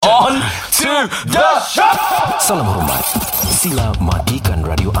Salam hormat. Sila matikan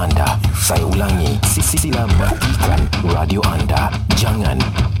radio anda. Saya ulangi, sila matikan radio anda. Jangan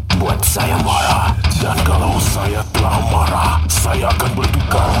buat saya marah. Dan kalau saya telah marah, saya akan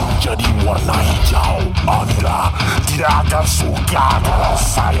bertukar menjadi warna hijau. Anda tidak akan suka kalau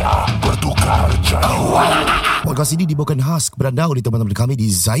saya bertukar jadi warna. Podcast ini dibawakan khas kepada anda oleh teman-teman kami di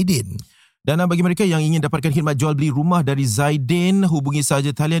ZaiDean. Dan bagi mereka yang ingin dapatkan khidmat jual beli rumah dari ZaiDean, hubungi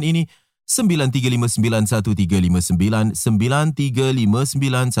saja talian ini 93591359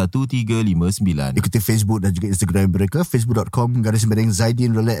 93591359. Ikuti Facebook dan juga Instagram mereka,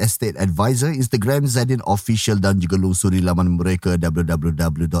 facebook.com/ZaiDean Real Eastate Advisor, Instagram ZaiDean Official, dan juga lusuri laman mereka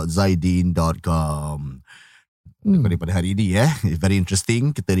www.zaidean.com. Pada hari ini very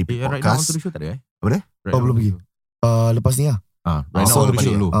interesting. Kita repeat podcast. Right now, show tak ada Apa dia? Belum lagi. Lepas ni lah. Right now,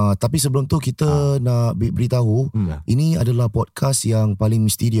 dulu. Tapi sebelum tu kita nak beritahu ini adalah podcast yang paling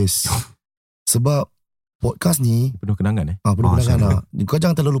misterius. Sebab podcast ni penuh kenangan penuh kenangan. Kau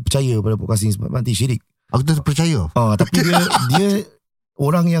jangan terlalu percaya pada podcast ni sebab nanti syirik. Aku tak percaya. Tapi dia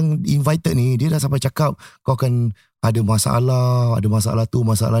orang yang invited ni, dia dah sampai cakap kau akan ada masalah tu,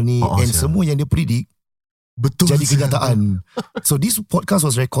 masalah ni, and semua yang dia predict betul jadi kenyataan. So this podcast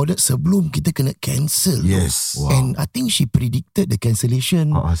was recorded sebelum kita kena cancel. Yes. Wow. And I think she predicted the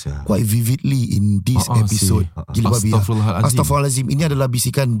cancellation quite vividly in this episode. Gila babi. Astaghfirullahalazim. Ini adalah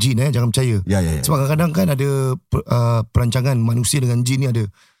bisikan jin, jangan percaya. Ya. Sebab kadang-kadang kan ada perancangan manusia dengan jin ni ada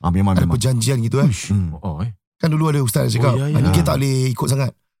memang. perjanjian gitu Kan dulu ada ustaz cakap ni kita tak boleh ikut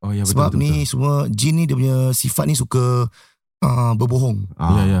sangat. Sebab betul, ni semua jin ni dia punya sifat ni suka berbohong.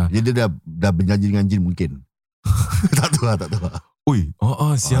 Jadi dia dah berjanji dengan jin mungkin. Tak tahu. Ui,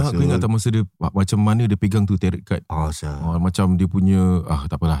 siap. Aku ingat tak masa dia macam mana dia pegang tu tarot card. Macam dia punya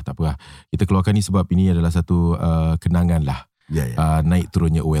tak apalah. Kita keluarkan ni sebab ini adalah satu kenangan lah. Naik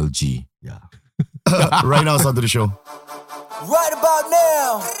turunnya OLG. Right now, start to the show. Right about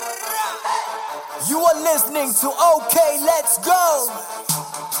now, you are listening to OK, Let's Go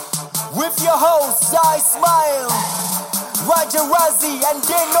with your host Zai Smile, Raja Razi and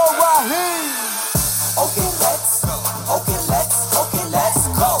Dino Rahim. Okay, let's go. Okay, let's go. Okay, let's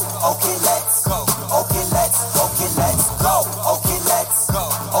go. Okay, let's go. Okay, let's go. Okay, let's go. Okay, let's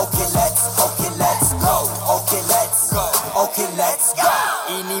go. Okay, let's go. Okay, let's go. Okay, let's go.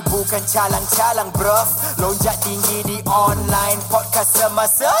 Ini bukan calang-calang bruv, lonjak tinggi di online podcast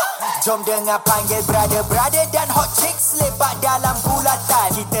semasa. Jom dengar panggil brother-brother dan hot chicks lepak dalam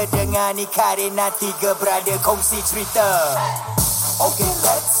bulatan. Kita dengar ni Karina, 3 brother kongsi cerita. Okay,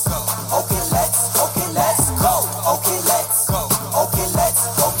 let's go. Okay, let's go. Okay, let's go. Okay, let's go. Okay, let's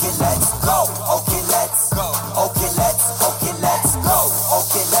go. Okay, let's go. Okay, let's go. Okay, let's go. Okay, let's go.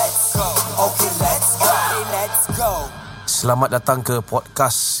 Okay, let's go. Okay, let's go. Okay, let's go. Selamat datang ke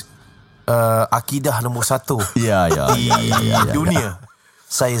podcast akidah nombor 1 di dunia.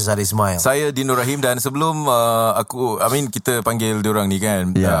 Saya Zaidean Ismail. Saya Dino Rahim. Dan sebelum kita panggil diorang ni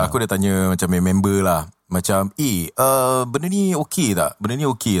kan, aku dah tanya macam member lah, macam benda ni okey tak?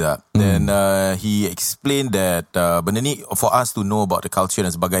 Then he explained that benda ni for us to know about the culture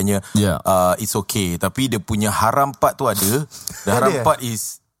dan sebagainya, it's okay. Tapi dia punya haram part tu ada. The haram part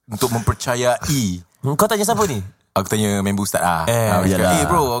is untuk mempercayai. Kau tanya siapa ni? Aku tanya member ustaz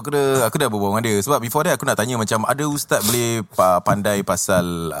bro, aku dah berbual dengan dia. Sebab before that aku nak tanya macam ada ustaz boleh pandai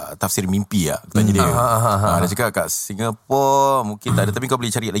pasal tafsir mimpi lah. Aku tanya dia. Dia cakap kat Singapore mungkin tak ada, tapi kau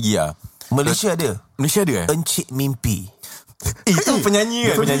boleh cari lagi lah. Malaysia ada Encik Mimpi. Itu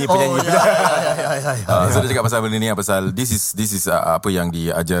penyanyi kan? Penyanyi. So dia cakap pasal benda ni, pasal this is apa yang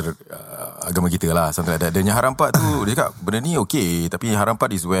diajar agama kita lah, something like that. Dan yang haram part tu dia cakap benda ni okay, tapi yang haram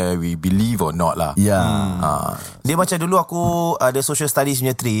part is where we believe or not lah. Dia macam dulu aku ada social studies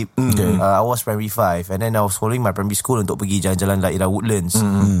punya trip. I was primary 5 and then I was following my primary school untuk pergi jalan-jalan daerah Woodlands.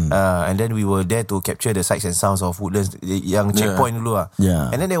 And then we were there to capture the sights and sounds of Woodlands, yang checkpoint dulu lah.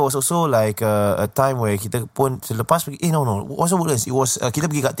 And then there was also like a time where kita pun selepas pergi wasn't Woodlands, it was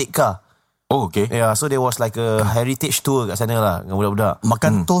kita pergi kat Tekka. Oh, okay. So there was like a heritage tour kat sana lah dengan budak-budak.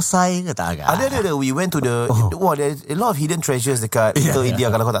 Makan tosai ke tak agak? Ada. We went to the there's a lot of hidden treasures dekat Little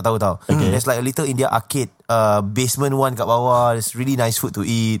India. Kalau kau tak tahu tau. There's like a Little India arcade, basement 1 kat bawah. There's really nice food to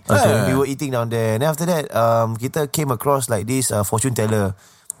eat. We were eating down there. And after that kita came across like this fortune teller.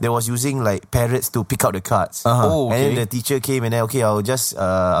 They was using like parrots to pick out the cards. And then the teacher came and then I'll just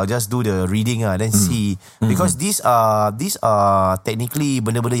do the reading then see, because these are technically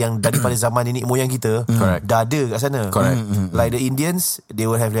benda-benda yang daripada zaman nenek moyang kita dah ada kat sana. Like the Indians, they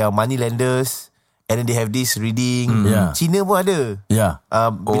will have their money lenders, and then they have this reading. China pun ada.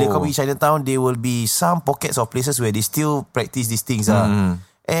 Bila kau pergi Chinatown, there will be some pockets of places where they still practice these things.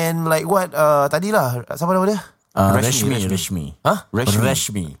 And like what tadilah, siapa nama dia? Rashmi.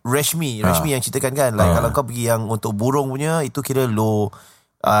 Rashmi yang ceritakan kan, like kalau kau pergi yang untuk burung punya, itu kira low.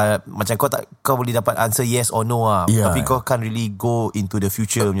 Macam kau boleh dapat answer yes or no tapi kau can't really go into the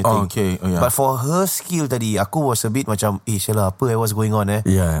future punya thing. But for her skill tadi, aku was a bit macam Syala, apa was going on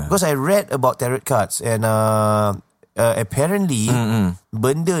because I read about tarot cards and apparently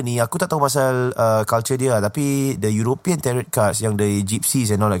benda ni aku tak tahu pasal culture dia, tapi the European tarot cards yang the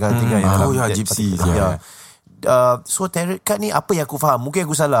gypsies and all that kind of thing gypsies so tarot card ni, apa yang aku faham, mungkin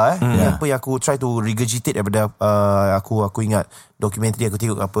aku salah apa yang aku try to regurgitate daripada aku ingat dokumentari aku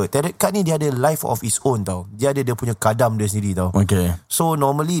tengok apa, tarot card ni dia ada life of its own tau. Dia ada dia punya kadam dia sendiri tau. So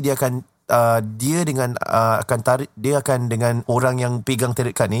normally dia akan dia dengan akan tarik, dia akan dengan orang yang pegang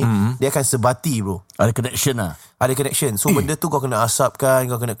tarot card ni, dia akan sebati bro. Ada connection Ada connection. So benda tu kau kena asapkan,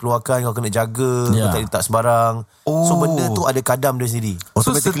 kau kena keluarkan, kau kena jaga, kau tak letak sembarang. So benda tu ada kadam dia sendiri.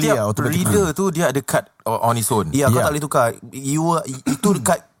 So setiap reader tu dia ada card on its own. Kau tak boleh tukar. Itu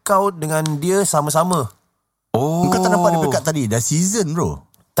card kau dengan dia sama-sama. Kau tak nampak dia card tadi, dah season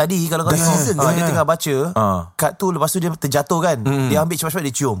bro. Tadi kalau kau tengok dia tengah baca kad tu, lepas tu dia terjatuh kan, dia ambil cepat-cepat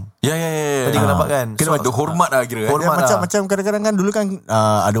dia cium. Tadi kau nampak kan, kena ada hormat lah kira. Macam kadang-kadang kan dulu kan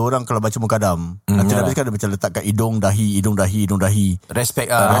ada orang kalau baca mukadam nanti habis kan dia macam letak kat hidung dahi.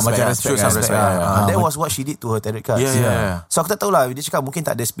 Respect macam respect. That was what she did to her tarot cards. So aku tak tahulah, dia cakap mungkin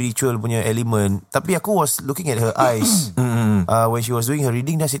tak ada spiritual punya element, tapi aku was looking at her eyes when she was doing her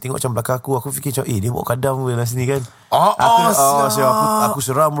reading. Dah saya tengok macam belakang aku fikir macam dia bawa kadam dalam sini kan. Aku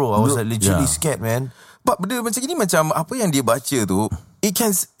seram bro. I was like legitly scared man. But benda macam ni, macam apa yang dia baca tu, it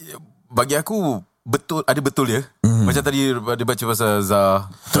can, bagi aku betul, ada betul dia. Macam tadi dia baca pasal Zah.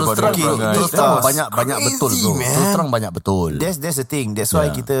 Terus terang banyak betul bro. Terus terang banyak betul. That's the thing. That's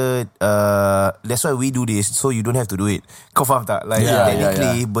why kita that's why we do this, so you don't have to do it. Kau faham tak? Like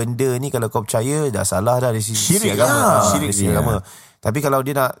technically benda ni kalau kau percaya dah salah dah dari sisi agama. Syirik agama. Tapi kalau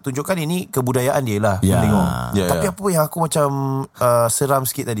dia nak tunjukkan ini kebudayaan dia lah, tengok. Tapi apa yang aku macam seram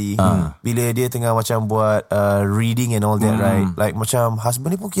sikit tadi, bila dia tengah macam buat reading and all that, right? Like macam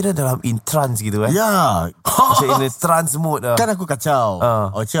husband ni pun kira dalam in trance gitu macam in a trance mode Kan aku kacau.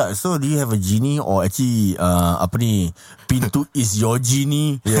 Cik, so do you have a genie or actually pintu is your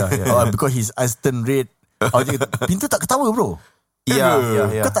genie? Because his eyes turn red. Pintu tak ketawa bro.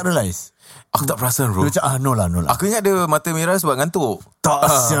 Kau tak realise? Aku tak perasan bro. Macam no lah. Aku ingat dia mata merah sebab ngantuk.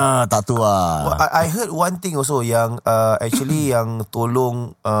 Tak tu lah. I heard one thing also yang actually yang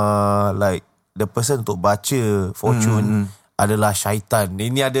tolong like the person untuk baca fortune adalah syaitan.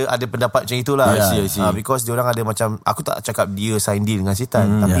 Ini ada pendapat macam itulah. I see. Because diorang ada macam, aku tak cakap dia sign deal dengan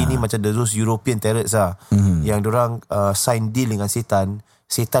setan, tapi ini macam those European tarots yang diorang sign deal dengan setan.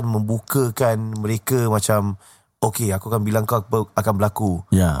 Setan membukakan mereka macam, okay, aku akan bilang kau akan berlaku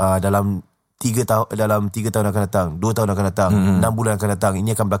dalam 3 tahun akan datang, 2 tahun akan datang, 6 bulan akan datang,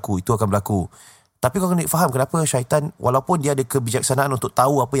 ini akan berlaku, itu akan berlaku. Tapi kau kena faham kenapa syaitan, walaupun dia ada kebijaksanaan untuk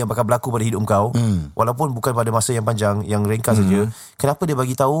tahu apa yang bakal berlaku pada hidup kau, walaupun bukan pada masa yang panjang, yang ringkas saja, kenapa dia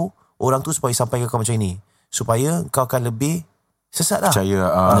bagi tahu orang tu supaya sampai ke kau macam ini, supaya kau akan lebih sesat lah.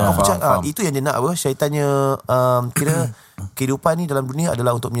 Percaya. Itu yang dia nak syaitannya kira kehidupan ni dalam dunia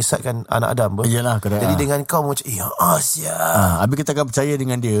adalah untuk menyesatkan anak Adam. Iyalah, correct. Jadi dengan kau macam habis kita akan percaya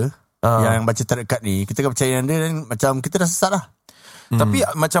dengan dia yang baca tarot card ni, kita akan percaya dengan dia dan macam kita dah sesat lah. Tapi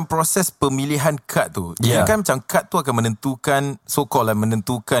macam proses pemilihan kad tu, kan macam kad tu akan menentukan, so called lah,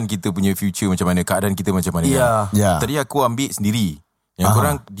 menentukan kita punya future macam mana, keadaan kita macam mana. Tadi aku ambil sendiri, yang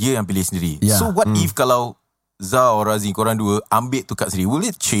korang dia yang pilih sendiri. So what if kalau Zah or Razi, korang dua ambil tu kad sendiri, will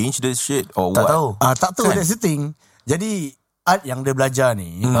it change the shit or tak what? Tak tahu. That's the thing. Jadi art yang dia belajar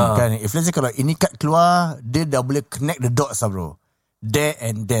ni kan, if let's say kalau ini kad keluar, dia dah boleh connect the dots lah bro, there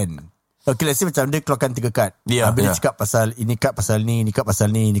and then. Okay, let's say macam dia keluarkan 3 kad. Habis dia cakap pasal ini kad pasal ni, ini kad pasal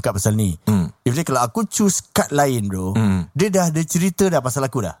ni, ini kad pasal ni. If dia kalau aku choose kad lain bro, dia dah ada cerita dah pasal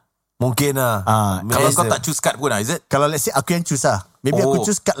aku dah. Mungkin lah. Kalau kau tak choose kad pun lah, is it? Kalau let's say aku yang choose lah, maybe aku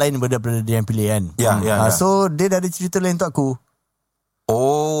choose kad lain daripada dia yang pilih kan. So dia dah ada cerita lain untuk aku.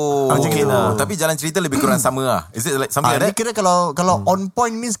 Okay lah. Tapi jalan cerita lebih kurang sama lah. Is it like something like that? Dia kira kalau on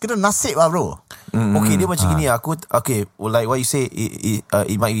point means kira nasib lah bro. Okay, dia macam gini aku, okay, like what you say,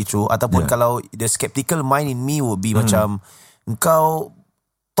 it might be true. Ataupun kalau the skeptical mind in me would be macam, engkau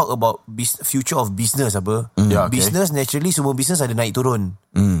talk about future of business apa. Business naturally, semua business ada naik turun.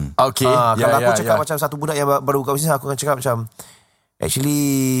 Kalau aku cakap macam satu budak yang baru buka bisnes, aku akan cakap macam,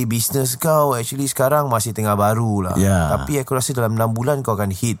 actually business kau actually sekarang masih tengah baru lah. Tapi aku rasa dalam 6 bulan kau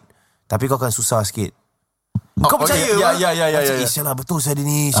akan hit. Tapi kau akan susah sikit. Kau percaya? Ya. Isyalah betul saya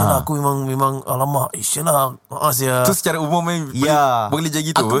ni. Isyalah aku memang alamak. Isyalah. Maaf Tu secara umum boleh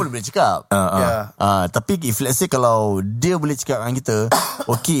jadi gitu. Aku boleh cakap. Tapi if let's say kalau dia boleh cakap dengan kita,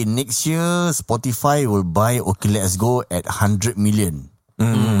 okay, next year Spotify will buy Okay Let's Go at 100 million.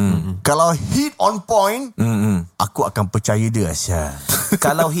 Kalau hit on point, aku akan percaya dia, Asya.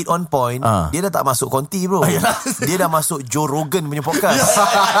 Kalau hit on point, dia dah tak masuk konti bro. Dia dah masuk Joe Rogan punya podcast.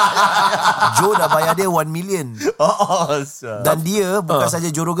 Joe dah bayar dia 1 million. Dan dia bukan saja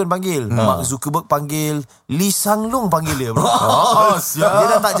Joe Rogan panggil, Mark Zuckerberg panggil, Lee Sang Long panggil dia bro.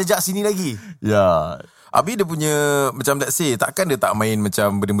 Dia dah tak jejak sini lagi. Habis dia punya, macam let's say, takkan dia tak main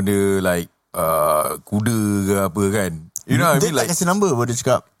macam benda-benda like kuda ke apa kan. You know what I mean? Dia tak kasih number pun dia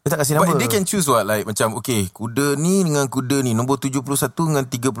cakap. Dia tak kasih number. But they can choose what, like macam okay, kuda ni dengan kuda ni, nombor 71 dengan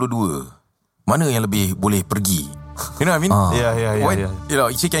 32, mana yang lebih boleh pergi? You know what I mean? You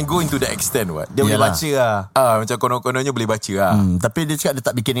know, she can go into the extent what. Dia boleh baca lah. Macam konon-kononnya boleh baca lah. Tapi dia cakap dia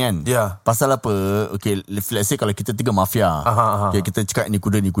tak bikin kan. Pasal apa? Okay, let's say kalau kita 3 mafia, okay, kita cakap ni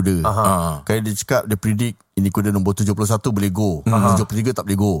kuda. Kalau dia cakap dia predict ini kuda nombor 71 boleh go, 73 tak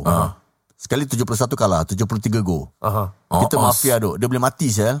boleh go. Sekali 71 kalah, 73 go. Kita mafia duk. Dia boleh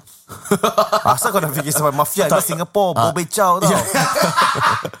mati sel. Asal kau dah fikir sampai mafia di Singapore, Bobecau tau.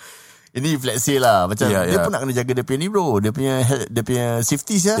 Ini let's say lah, macam dia pun nak kena jaga dia punya ni bro. Dia punya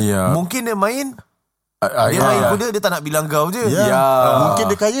safety sel. Mungkin dia main main kuda, dia tak nak bilang kau je. Mungkin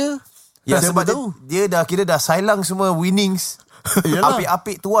dia kaya. Sebab dia dah kira dah silang semua winnings.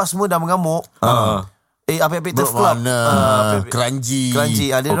 Apik-apik tua semua dah mengamuk. Apik-apik turf club, Keranji.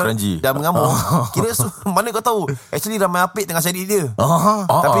 Dia Keranji dah mengamuk. Kira mana kau tahu, actually ramai apik tengah cari dia.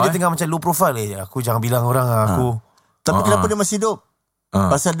 Tapi dia tengah macam low profile. Aku jangan bilang orang aku. Tapi kenapa dia masih hidup?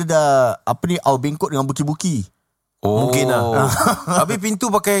 Pasal dia dah au bengkok dengan buki-buki. Mungkin lah. Habis pintu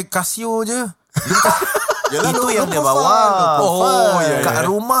pakai Casio je. Itu yang dia bawa. Kat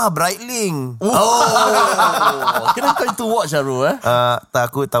rumah Breitling. Kenapa kau itu watch lah bro? Tak,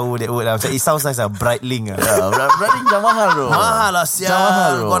 aku tahu that word lah. Macam it sounds nice lah, Breitling lah. Breitling dah mahal bro. Mahal lah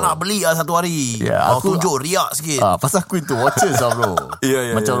sial. Kau nak beli lah satu hari. Kau tunjuk riak sikit. Pasal aku itu watches lah bro.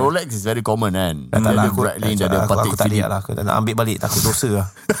 Macam Rolex is very common kan. Breitling dah ada Patek Philippe. Aku tak lihat lah. Aku tak nak ambil balik, takut dosa lah.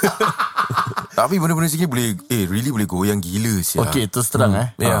 Tapi benda-benda sikit boleh really boleh goyang gila sial. Okay, terus terang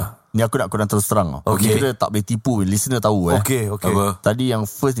ni aku nak korang terus terang. Kita tak boleh tipu, listener tahu Okay. Tadi yang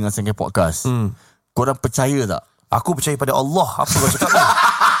first dengan second podcast, korang percaya tak? Aku percaya pada Allah. Apa kau cakap ni?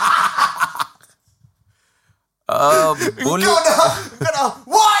 Boleh. Kau dah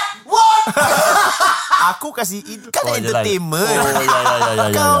what? Aku kasih kan entertainment.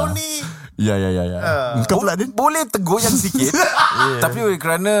 Kau ni Kau pula Din? boleh tergoyang sikit. Tapi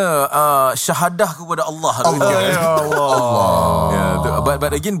kerana syahadah kepada Allah.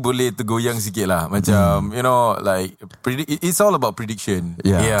 But again boleh tergoyang sikit lah. Macam you know, like it's all about prediction.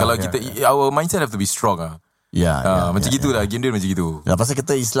 Kalau kita our mindset have to be strong lah. Macam gitulah. Game dia macam gitu. Pasal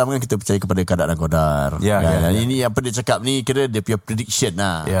kita Islam kan, kita percaya kepada qada dan qadar. Ini apa dia cakap ni, kira dia punya prediction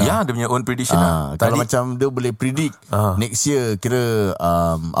lah. Dia punya own prediction lah. Kalau macam dia boleh predict next year, kira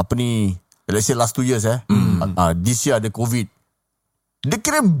apa ni, let's say last 2 years this year ada COVID, dia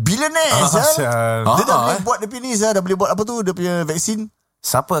kira billionaire dia dah boleh buat dia punya ni, dah boleh buat apa tu, dia punya vaksin.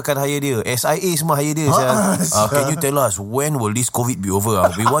 Siapa akan hire dia? SIA semua hire dia. Can you tell us when will this COVID be over?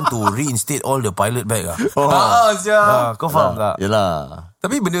 We want to reinstate all the pilot back. Kau faham tak? Yelah.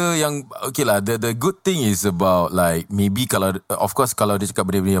 Tapi benda yang okay lah, the good thing is about like maybe kalau of course kalau dia cakap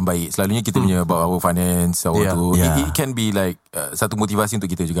benda-benda yang baik, selalunya kita punya about our finance tu, it can be like satu motivasi untuk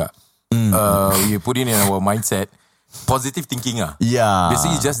kita juga. We put in our mindset positive thinking lah.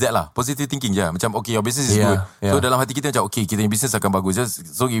 Basically just that lah, positive thinking je. Macam okay, your business is good. So dalam hati kita macam okay, kita punya business akan bagus.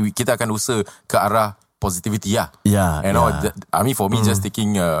 So kita akan usaha ke arah positivity lah. I mean for me just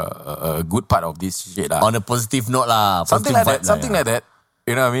taking a good part of this shit lah. On a positive note lah. Something like that.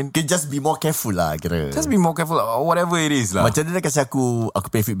 You know what I mean? Just be more careful lah kira. Just be more careful whatever it is lah. Macam dia dah kasi aku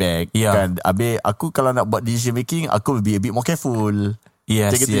pay feedback kan. Habis aku kalau nak buat decision making, aku will be a bit more careful.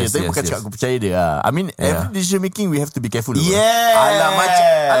 Tapi bukan cakap aku percaya dia lah. I mean every decision making we have to be careful. Alah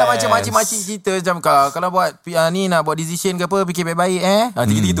macam makcik cerita macam kalau buat ni nak buat decision ke apa, fikir baik-baik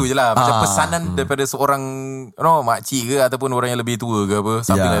gitu je lah. Macam pesanan daripada seorang makcik ke ataupun orang yang lebih tua ke apa,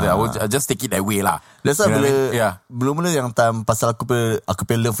 something like that. I will just take it that way lah. That's why belum yang time pasal aku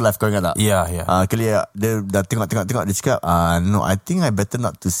punya love life, kau ingat tak? Kali dia dah tengok dia cakap no, I think I better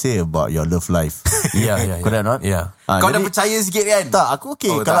not to say about your love life. Kau dah not? Kau dah percaya sikit kan? Tak, aku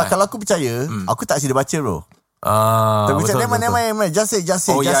okay. Kalau aku percaya, aku tak asyik dia baca bro. Tapi macam never just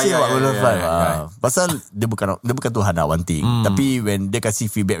say Pasal dia bukan Tuhan lah, one thing. Tapi when dia kasih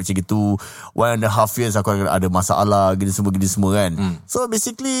feedback macam gitu, 1.5 years aku ada masalah gini semua kan. So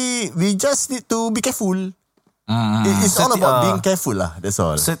basically we just need to be careful. It's all about being careful lah. That's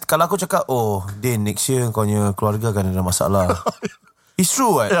all. Kalau aku cakap, Dan, next year kau punya keluarga akan ada masalah. It's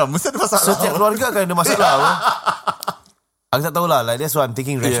true, right? Ya, mesti ada masalah. Setiap keluarga akan ada masalah. Aku tak tahulah, like that's what I'm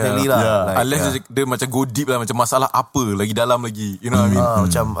thinking rationally lah. Like, unless dia macam go deep lah, macam masalah apa lagi dalam lagi, you know what I mean?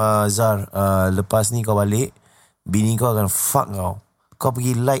 Macam Zar, lepas ni kau balik, bini kau akan fuck kau. Kau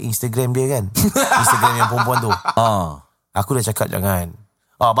pergi like Instagram dia kan, Instagram yang perempuan tu. Aku dah cakap jangan.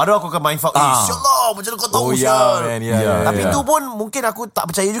 Baru aku akan mind fuck. InsyaAllah, macam mana kau tahu? Tapi tu pun mungkin aku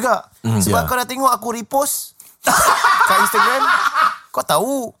tak percaya juga. Sebab kau dah tengok aku repost kat Instagram, kau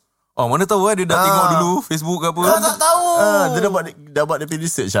tahu. Mana tahu dia dah tengok dulu Facebook ke apa. Kau tak tahu. Dia buat dia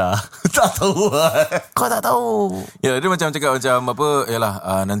research lah. Tak tahu. Kau tak tahu. Ya, dia macam cakap macam apa,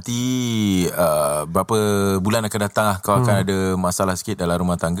 yalah, nanti berapa bulan akan datang lah, kau akan ada masalah sikit dalam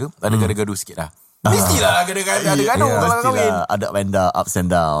rumah tangga. Ada gaduh-gaduh sikit lah. Mestilah ada gaduh kalau kahwin. Ada ups and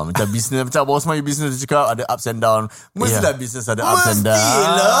down. Macam business, macam bos my business dia cakap ada ups and down. Mestilah business ada ups and down.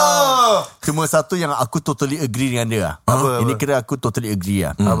 Mestilah. Cuma satu yang aku totally agree dengan dia. Ini kira aku totally agree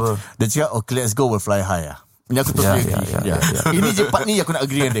lah. Dia cakap, okay, let's go, we'll fly high lah. Ini aku totally agree. Ini je part ni aku nak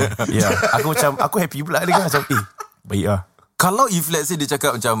agree dengan dia. Aku happy pula dia kan, macam baik lah. Kalau if let's say dia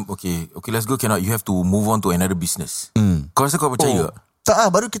cakap macam okay let's go, cannot, you have to move on to another business. Kau rasa kau percaya tak? Tak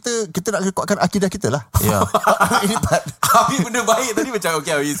lah, baru kita nak kuatkan akidah kita lah. Ini part. Habis benda baik tadi macam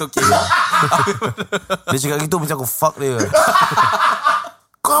it's okay. Dia cakap gitu macam aku fuck dia.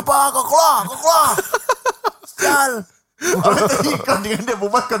 Kau apa? Kau keluar. Sial. Tadi kau dengan dia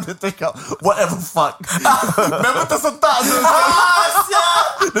berbual, kau dia cakap whatever fuck. Memang tersentak tu.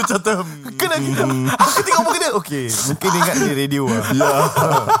 Sial. Dia cakap kena kita. Aku tengok muka dia. Okay, mungkin dia ingat dia radio lah.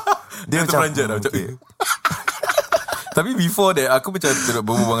 Dia macam terperanjat lah macam Tapi before that, aku macam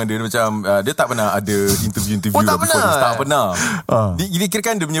berhubung dengan dia macam dia tak pernah ada interview tak pernah. Tak pernah. Dia kira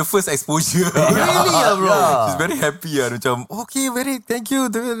kan dia punya first exposure. Really lah bro. She's very happy lah. Macam okay, very thank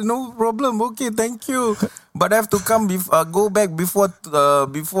you, no problem, okay, thank you. But I have to come go back before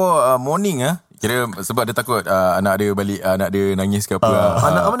morning Kira sebab dia takut anak dia balik, anak dia nangis ke apa.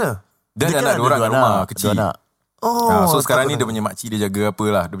 Anak mana? Dia ada anak orang kat rumah kecil. So sekarang ni dia punya makcik dia jaga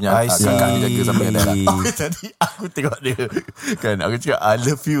apalah, dia punya kakak dia jaga sampai ada lah. Tadi aku tengok dia kan, aku cakap I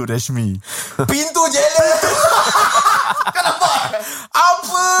love you Rashmi. Pintu jealous. Kenapa?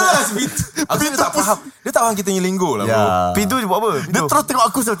 Apa? Pintu tak faham. Dia tak faham kita punya linggo lah bro. Pintu je buat apa? Dia terus tengok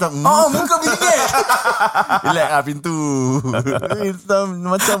aku macam muka bingit. Relax lah pintu.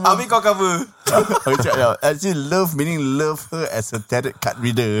 Macam Habis kau cover. Aku cakap actually love meaning love her as a tarot card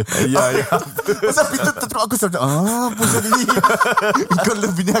reader. Ya. Pasal pintu tertengok aku macam apa ni? Kau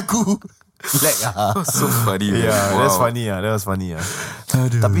love bini aku. Relax lah. So funny. That was funny lah.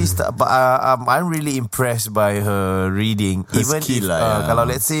 Tapi I'm really impressed by her reading. Even if kalau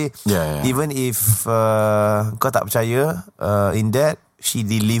let's say even if kau tak percaya in that, she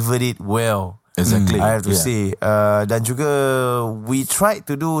delivered it well. Exactly. I have to say. Dan juga we tried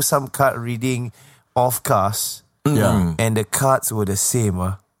to do some card reading of khas. And the cards were the same.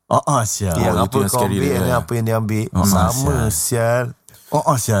 Sial. Yang apa kau ambil dan apa yang dia ambil sama sial.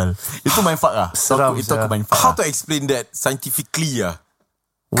 Sial. Itu main fuck lah. Seram. Itu aku main fuck. How to explain that scientifically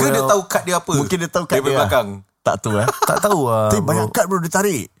Ke dia tahu kad dia apa? Mungkin dia tahu kad dia belakang. Tak tahu Tak tahu Tapi banyak kad bro dia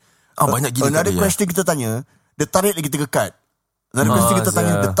tarik. Banyak gila. Another question kita tanya, dia tarik lagi 3 kad. Another question kita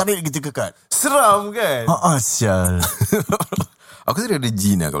tanya, dia tarik lagi 3 kad. Seram kan? Sial. Aku rasa dia ada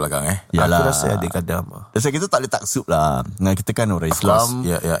jin kat belakang Yalah. Aku rasa ada kadam. Sebab kita tak boleh taksub lah. Kita kan orang Islam.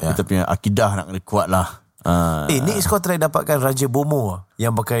 Kita punya akidah nak kena kuat lah. Next kau try dapatkan Raja Bomo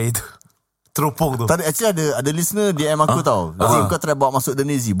yang pakai itu teropong tu. Tadi actually ada listener DM aku tau. Jadi kau try bawa masuk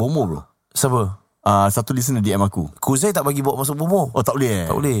Denizi Bomo bro. Siapa? Satu listener DM aku. Kuzai tak bagi bawa masuk Bomo. Tak boleh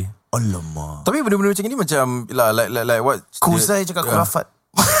Tak boleh. Alamak. Tapi benda-benda macam ni macam like what Kuzai cakap kurafat.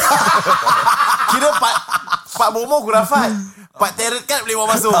 Kira Pak Bomo kurafat. Pak Teret kan boleh bawa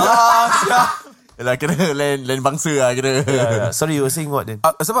masuk. Yalah, kira lain bangsa lah kira. Sorry, you were saying what then?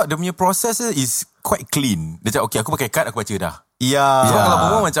 Sebab dia punya proses is quite clean. Dia cakap okay, aku pakai kad, aku baca dah. So kalau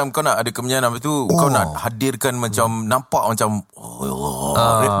Bomo macam kau nak ada kemenyan tu, kau nak hadirkan macam nampak macam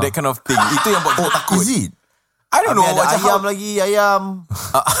that kind of thing. Itu yang buat kita takut. Is it? I don't know. Ada ayam lagi, ayam.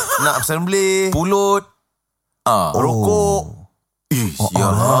 Nak sembelih. Pulut. Rokok.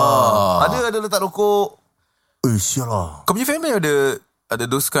 Sialah. Ada letak rokok. Sialah. Kau punya family ada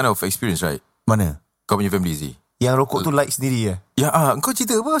those kind of experience, right? Mana? Kau punya family, Z? Yang rokok tu light sendiri Ya, kau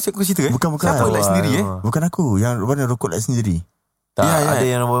cerita apa? Aku cerita Bukan. Siapa light sendiri Bukan aku. Yang mana rokok light sendiri. Tak, ada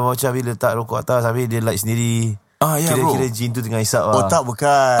yang macam bila letak rokok atas habis dia light sendiri. Kira-kira jin tu tengah hisap Oh tak,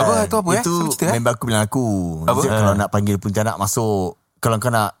 bukan. Itu apa Itu member aku bilang aku. Kalau nak panggil puntianak masuk, kalau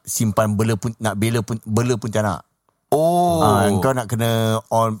kau nak simpan bela puntianak. Kau nak kena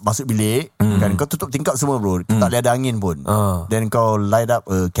on masuk bilik kan, kau tutup tingkap semua bro. Tak boleh ada angin pun. Then kau light up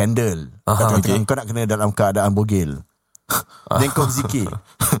a candle. Kau nak kena dalam keadaan bogel. Then kau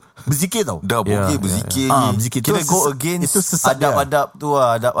berzikir tau. Dah bogel berzikir. Berzikir. Kira go against adab-adab tu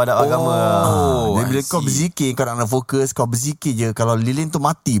adab-adab agama. Dan bila kau berzikir, kau nak fokus, kau berzikir je. Kalau lilin tu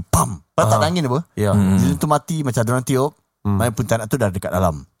mati, pam, tak ada angin apa. Lilin tu mati macam ada orang tiup, main puntianak tu dah dekat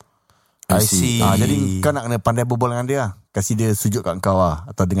dalam. I see. Jadi kau nak kena pandai berbual dengan dia. Kasih dia sujud kat kau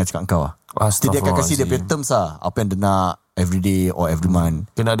atau dengar cakap kau. Jadi dia akan kasih dia punya terms apa yang dia nak every day or every month.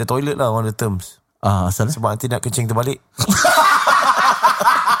 Kena ada toilet lah one of the terms. Asal sebab nanti nak kencing terbalik.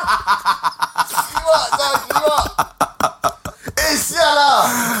 Gila. Sial lah.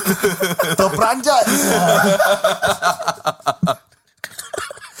 Terperanjat.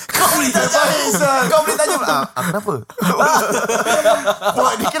 Kau boleh tanya kenapa?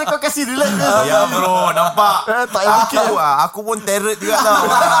 Dia kira kau kasih relax ke? Ya bro, nampak. Tak payah fikir. Aku pun terror juga tau.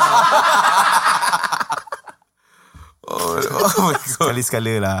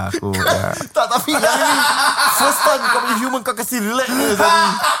 Sekali-sekala lah aku. Tak, tapi yang ni first time kau punya human kau kasih relax ni tadi.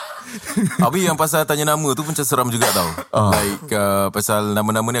 Habis yang pasal tanya nama tu pun macam seram juga tau. Like pasal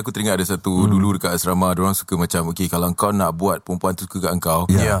nama-nama ni aku teringat ada satu dulu dekat asrama. Diorang suka macam kalau kau nak buat perempuan tu suka kat kau,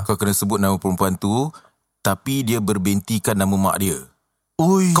 kau kena sebut nama perempuan tu tapi dia berbintikan nama mak dia.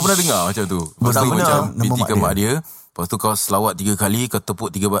 Kau pernah dengar macam tu? Lepas tu macam bintikan mak dia. Lepas tu kau selawat 3 kali, kau tepuk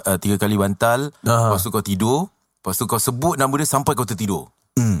 3 kali bantal. Lepas tu kau tidur. Lepas tu kau sebut nama dia sampai kau tertidur.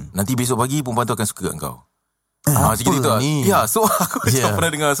 Nanti besok pagi perempuan tu akan suka kat kau. Macam gitu ni. Ya, so aku macam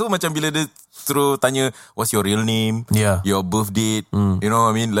pernah dengar. So macam bila dia suruh tanya what's your real name, your birth date, you know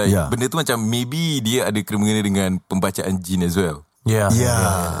what I mean, like benda tu macam maybe dia ada kena-mengena dengan pembacaan jin as well.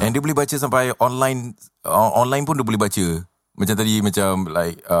 And dia boleh baca sampai online pun dia boleh baca. Macam tadi macam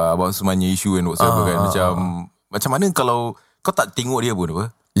like Abang Usman issue and whatsoever kan. Macam mana kalau kau tak tengok dia pun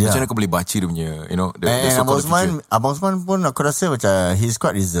apa? Macam mana kau boleh baca dia punya, you know, Abang Usman pun aku rasa macam he's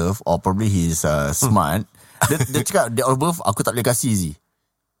quite reserved or probably he's smart. Dia cakap date of birth aku tak boleh kasih Zee.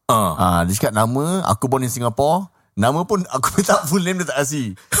 Dia cakap nama aku born in Singapore. Nama pun aku minta full name dia tak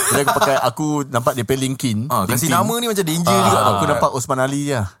kasih. Jadi aku pakai, aku nampak dia pay LinkedIn. Kasih nama ni macam danger juga. Aku nampak Osman Ali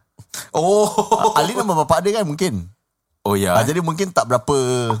je. Ali nama bapak dia kan mungkin. Jadi mungkin tak berapa,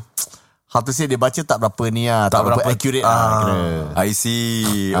 how to say, dia baca tak berapa ni lah, tak berapa accurate kira. I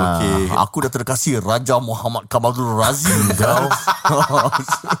see. Okay. Aku dah terkasih Raja Muhammad Kamarul Razi.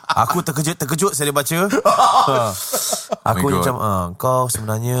 Aku terkejut saya dia baca. Aku macam kau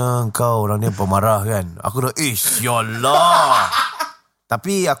sebenarnya kau orang ni pemarah kan. Aku dah yalah.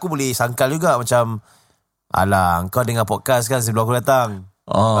 Tapi aku boleh sangkal juga macam alah kau dengar podcast kan sebelum aku datang.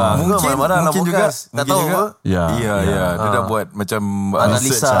 Mungkin juga. Tak tahu apa. Ya. Dia dah buat macam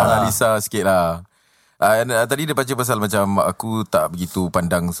analisa sikit lah. Tadi dia baca pasal macam aku tak begitu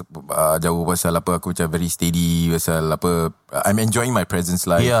pandang jauh pasal apa, aku macam very steady pasal apa, I'm enjoying my presence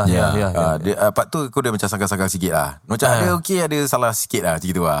life. Part tu aku dah macam sangkal-sangkal sikit lah. Macam ada okay, ada salah sikit lah, macam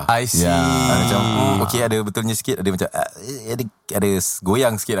gitu lah. I see. Macam okay, ada betulnya sikit, ada macam ada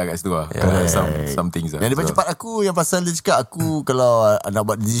goyang sikit lah kat situ lah. Some things lah. Yang dia baca part aku yang pasal dia cakap aku kalau nak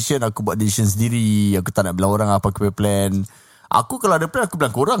buat decision, aku buat decision sendiri. Aku tak nak bilang orang apa aku punya plan. Aku kalau ada plan aku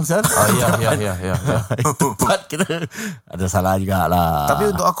bilang korang Sal. Ya. Itu part kira ada salah juga lah.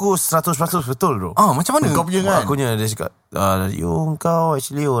 Tapi untuk aku 100% betul bro. Macam mana kau punya kan? Akunya dia cakap kau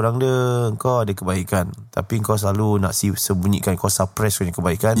actually orang dia, kau ada kebaikan tapi kau selalu nak sembunyikan, kau suppress punya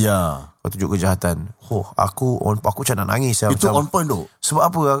kebaikan. Kau tunjuk kejahatan. Aku macam nak nangis. Itu macam, on point tu. Sebab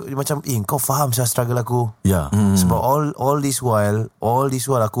apa? Macam kau faham saya struggle aku. Sebab all this while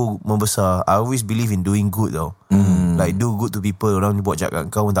aku membesar, I always believe in doing good tau. Like do good to people. Orang buat jahat kat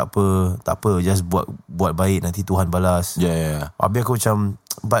kau pun tak apa, just buat baik, nanti Tuhan balas. Habis aku macam,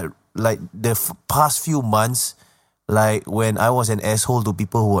 but like the past few months, like when I was an asshole to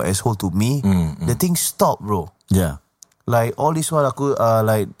people who were asshole to me, the thing stopped bro. Like all this while aku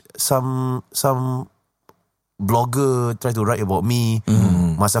like some blogger try to write about me.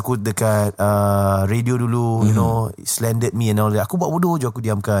 Masa aku dekat radio dulu, you know, slandered me and all that. Aku buat bodoh je, aku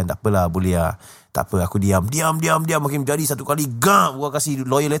diamkan. Tak apalah, boleh lah. Tak apa, aku diam. Makin jadi satu kali gua kasih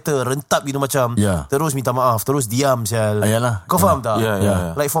lawyer letter, rentap gitu macam. Terus minta maaf, terus diam sial. Ayalah. Kau faham tak?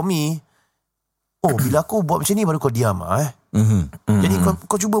 Yeah. Like for me, bila aku buat macam ni baru kau diam Jadi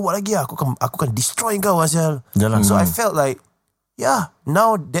kau cuba buat lagi lah. Aku akan destroy kau asal. So I felt like,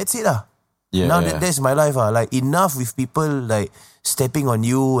 now that's it lah. Now that's my life lah. Like enough with people like stepping on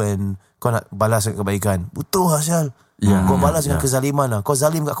you and kau nak balas kebaikan. Butuh asal. Kau balas dengan kezaliman lah. Kau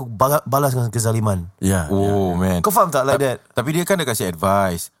zalim kat aku, balas dengan kezaliman. Man. Kau faham tak like that? Tapi dia kan dia kasih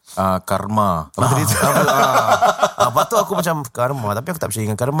advice, karma. Lepas tu aku macam karma, tapi aku tak percaya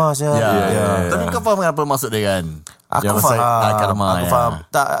dengan karma asal. Tapi kau faham apa maksud dia kan? Aku faham. Karma, aku faham.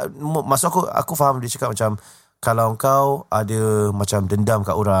 Tak, maksud aku faham dia cakap macam, kalau kau ada macam dendam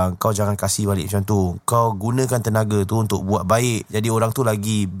kat orang, kau jangan kasih balik macam tu. Kau gunakan tenaga tu untuk buat baik. Jadi orang tu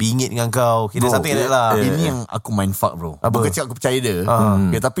lagi bingit dengan kau. Kira something like that lah. Ini yang aku main fuck bro. Bukan cakap aku percaya dia.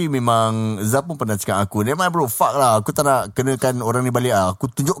 Tapi memang Zaf pun pernah cakap aku, memang bro fuck lah. Aku tak nak kenakan orang ni balik lah. Aku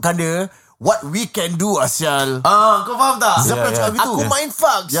tunjukkan dia what we can do Asyal. Kau faham tak? Zaf pernah cakap gitu. Aku main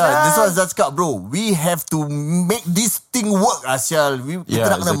fuck. This one Zaf cakap bro, we have to make this thing work Asyal.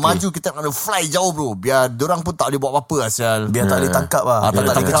 Kita nak kena maju, kita nak kena fly jauh bro. Biar dorang pun tak boleh buat apa-apa Asyal. Biar tak boleh tangkap lah. Tak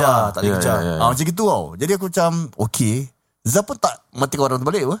boleh kejar. Tak boleh kejar. Macam gitu tau. Jadi aku macam okay, Zaf pun tak matikan orang tu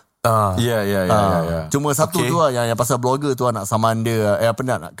balik apa. Cuma satu tu lah yang pasal blogger tu nak saman dia, apa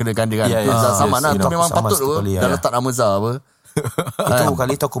nak kenakan dia kan. Zaf saman lah. Tu memang patut tu. Dah letak nama Zaf apa. Itu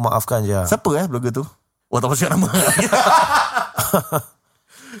kali tu aku maafkan je. Siapa blogger tu? Tak pasal nama.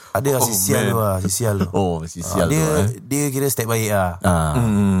 Ada sisial tu lah. Sisial tu. Sisial tu. Dia kira step baik lah.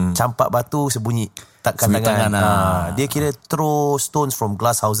 Campak batu sebunyi takkan tangan. Dia kira throw stones from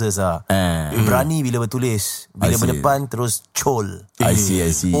glass houses lah. Berani bila bertulis. Bila berdepan terus col. I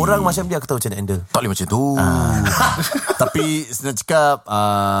see. Orang macam dia aku tahu macam nak handle. Tak boleh macam tu. Tapi senang cakap,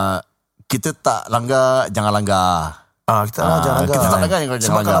 kita tak langgar, jangan langgar. Kita jangan langgar. Kita tak langgar, jangan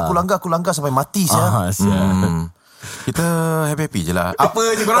sebab kalau aku langgar sampai mati saya. Kita happy je lah.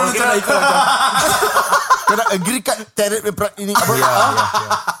 Apa je korang nak ikut macam. Kau nak agree kat terror ini apa?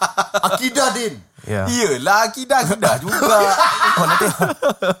 Akidah Din. Yelah, akidah juga.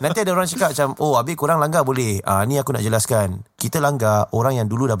 Nanti ada orang cakap macam, habis korang langgar boleh. Ni aku nak jelaskan. Kita langgar orang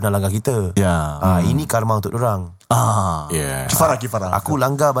yang dulu dah pernah langgar kita. Ini karma untuk orang. Kifarah. Aku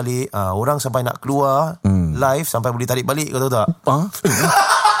langgar balik. Orang sampai nak keluar live sampai boleh tarik balik. Kau tahu tak?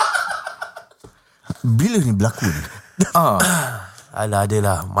 Bila ni berlaku ni? Alah,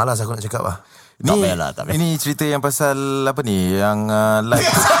 adalah. Malas aku nak cakap lah. Tak payah. Ini cerita yang pasal apa ni? Yang live.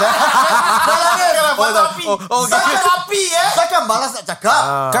 Terapi Takkan balas nak cakap.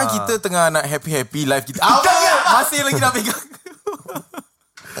 Kan kita tengah nak happy live kita. Masih lagi nak pegang.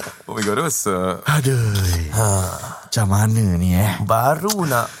 Oh my god, dosa. Aduh. Macam mana ni Baru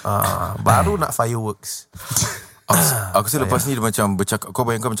nak fireworks. Aku rasa lepas ni dia macam bercakap. Kau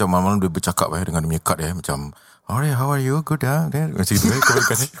bayangkan macam malam-malam dia bercakap dengan dia punya card macam, alright, how are you? Good Macam gitu kau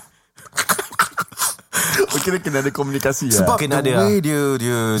bayangkan Kira kena ada komunikasi sebab the way dia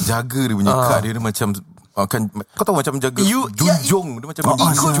jaga dia punya card dia macam kan, kau tahu macam jaga junjung dia macam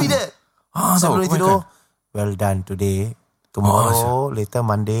ikut dia. Sebelum itu well done today. Tomorrow later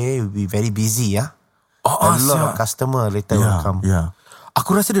Monday we'll be very busy a lot of customer later will come.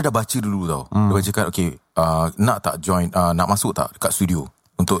 Aku rasa dia dah baca dulu tau. Dia baca kan, okay, nak tak join, nak masuk tak dekat studio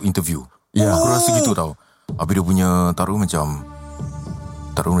untuk interview. Aku rasa gitu tau. Habis dia punya taruh macam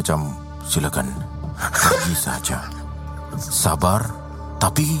silakan pergi saja. Sabar,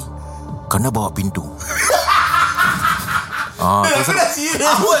 tapi kena bawa pintu.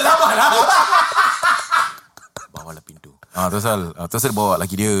 Bawalah pintu. Terus dia bawa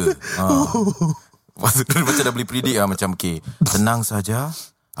lagi dia. Maksudnya macam dah boleh predict macam okay, tenang saja,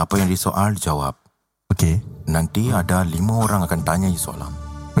 apa yang disoal jawab. Okay. Nanti ada 5 orang akan tanya you soalan.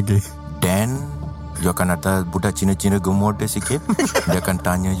 Okay. Then you akan ada budak Cina-Cina gemuk dia sikit. Dia akan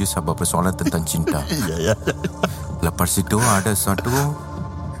tanya you sebuah persoalan tentang cinta. Lepas itu ada satu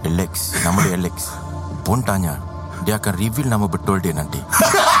Alex, nama dia Alex, pun tanya. Dia akan reveal nama betul dia nanti.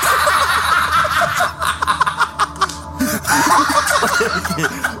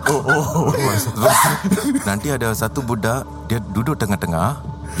 Nanti ada satu budak, dia duduk tengah-tengah.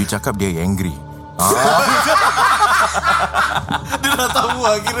 You cakap dia angry. Dia dah tahu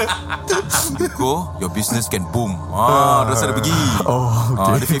kira. Go, your business can boom. Terus ada pergi.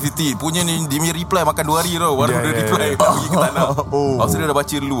 Dia 50-50. Punya ni dia reply makan 2 hari tau. Baru dia reply pergi ke tanah. Maksudnya dia dah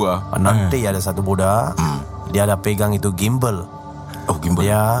baca dulu Nanti ada satu budak, dia ada pegang itu gimbal. Gimbal.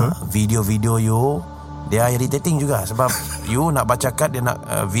 Dia video-video you. Dia irritating juga sebab you nak baca kad, dia nak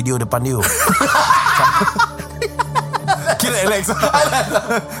video depan you. Kira Alex.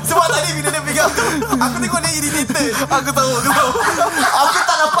 Sebab tadi bila dia pegang tu, aku tengok dia irritated. Aku tahu. Aku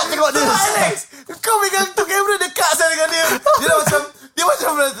tak dapat tengok dia. Alex, kau pegang tu kamera dekat saya dengan dia. Dia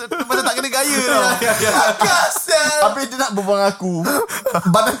macam tak kena gaya tau. Kasar. Habis Habis dia nak berbual dengan aku,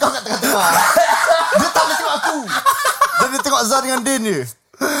 badan kau kat tengah-tengah. Dia tak boleh tengok aku. Dan dia tengok Zah dengan Din je.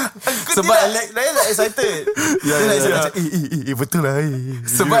 Sebab Alex excited. Ya, betul lah.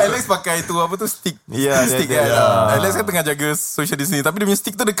 Sebab Alex pakai tu apa tu stick. Stick kan. Alex kan tengah jaga social distancing tapi dia punya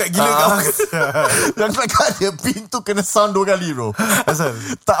stick tu dekat gila kau. Dan kelakar dia pintu kena sound 2 kali bro. Asal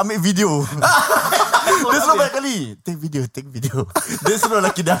tak ambil video. Dia suruh banyak kali take video. Dia suruh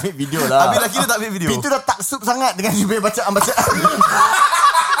lelaki dia ambil video lah. Habis lelaki dia tak ambil video. Pintu dah tak sup sangat dengan dia punya bacaan.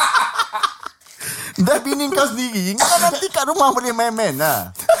 Dah bini kau sendiri. Kau nanti kat rumah boleh main-main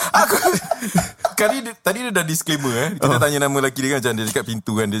lah. Tadi dia dah disclaimer Kita tanya nama lelaki dia kan, macam dia cakap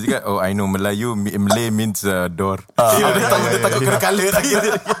pintu kan. Dia cakap I know Malay means door. Dia takut kena colour lagi.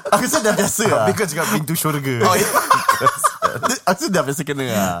 Aku rasa dah biasa lah. Habis kau cakap pintu syurga. Aku dah biasa kena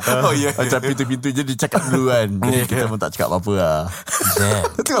lah. Macam pintu-pintu je dia cakap dulu kan. Kita pun tak cakap apa-apa lah.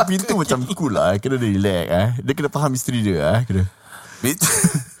 Tengok pintu macam cool lah. Kena dia relax lah. Dia kena faham isteri dia lah. Kena.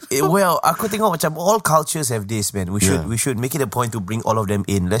 Well, aku tengok macam all cultures have this, man. We should make it a point to bring all of them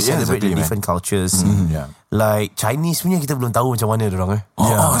in. Let's celebrate the different cultures. Like Chinese punya kita belum tahu macam mana dorang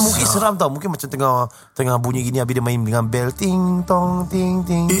mungkin seram tau. Mungkin macam tengah bunyi gini habis dia main dengan bell ting tong ting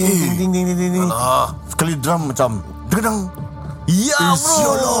ting ting ting ting ting. Sekali drum macam dengang. Ya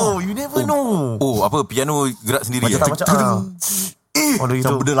bro, you never know. Apa piano gerak sendiri macam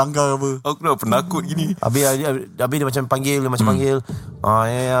Macam benda langgar apa. Aku dah penakut gini. Habis dia macam panggil.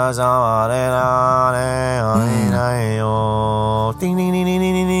 Ting ting ting ting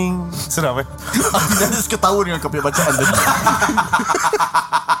ting ting. Seram Dia just ketawa dengan kau punya bacaan tadi.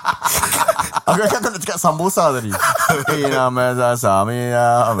 Aku nak cakap sambosa tadi. Nama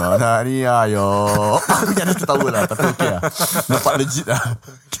Samia Abani ayo. Aku jangan ketawa lah. Tapi okey lah. Nampak legit lah.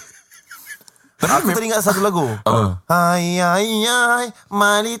 Aku teringat satu lagu. Hai hai hai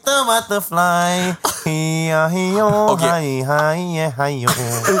my little butterfly. Hiya hiyo hai hai hai yo.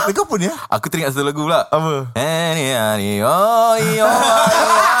 Kau pun ya? Aku teringat satu lagu pula. Apa?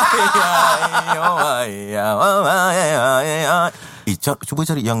 Cuba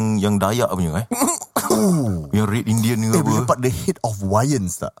cari yang Dayak punya yang Red Indian ni apa. Boleh dapat the head of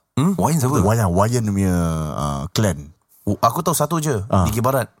Wayans tak? Wayans apa? Wayan punya clan. Aku tahu satu je, Diki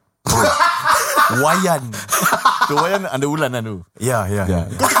Barat. Wayan. Tu Wayan ada ulan lah tu. Ya.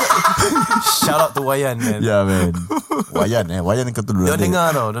 Shout out to Wayan, man. Ya, man. Wayan Wayan kau tu dulu. Dia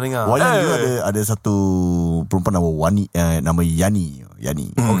dengar. Wayan juga ada satu perempuan nama Yani.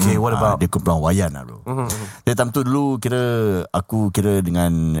 Okay, what about? Dia kumpulan Wayan lah bro. Dia time tu dulu aku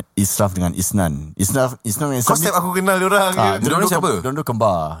dengan Israf dengan Isnan. Isnan Kau step aku kenal diorang. Diorang siapa? Diorang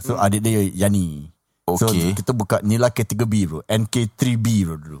kembar. So adik dia Yani. So kita buka nila kategori B bro. NK3B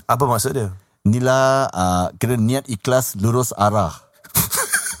bro dulu. Apa maksud dia? Nila kira niat ikhlas lurus arah.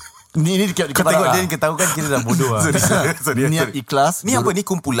 Ni kau tengok dia ketahu kan kita dah bodoh lah. Sorry. Niat ikhlas. Ni apa ni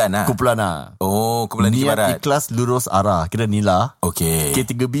kumpulan lah? Kumpulan lah. Oh, kumpulan Diki Barat. Niat ikhlas lurus arah. Kira Nila. Okay.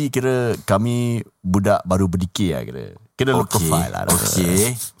 K3B kira kami budak baru berdikir lah kira. Kira low profile lah.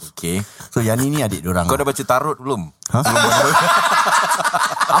 Okay. So Yani ni adik diorang. Kau dah baca tarot belum?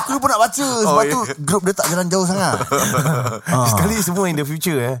 Aku pun nak baca. Sebab tu grup dia tak jalan jauh sangat. Sekali semua in the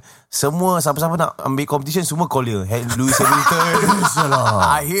future semua siapa-siapa nak ambil competition semua call dia. Hey, Lewis Hamilton.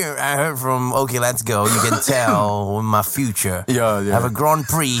 I heard from okay let's go. You can tell my future. Yeah. Have a Grand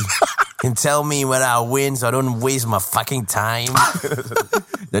Prix. Can tell me when I win so I don't waste my fucking time.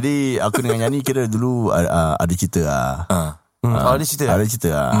 Jadi aku dengan Yani kira dulu ada cerita lah. Ada cerita? Ada cerita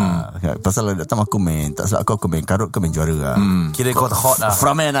lah. Pasal datang aku main, tak salah aku main karut, kau main juara lah. Kira kau hot lah.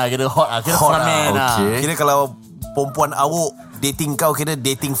 Frontman lah, kira hot lah. Kira frontman lah. Kira kalau perempuan awak dating kau kira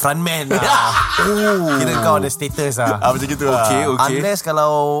dating frontman lah. Kira kau ada status lah. Macam gitu lah. Okay. Unless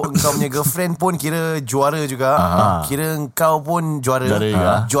kalau kau punya girlfriend pun kira juara juga. Kira kau pun juara.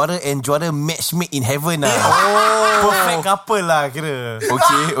 Juara and juara match made in heaven lah. Perfect couple lah kira.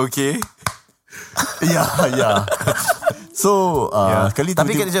 Okay. Ya. So sekali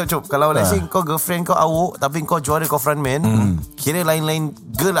tapi kena jawab kalau let's say kau girlfriend kau awak tapi kau juara kau frontman, kira lain-lain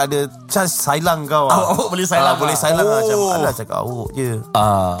girl ada chance silent kau. Awak boleh silent. Boleh silent macam alah cakap awak je.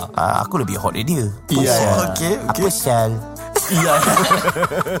 Aku lebih hot dari dia. Okay. Apa sel? Ya.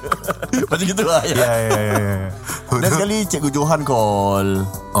 Macam gitu lah. Ya. Dan sekali Cikgu Johan call.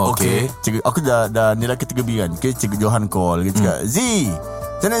 Okay. Cikgu, aku dah nilai ketiga B kan. Okay, Cikgu Johan call. Dia cakap, Z,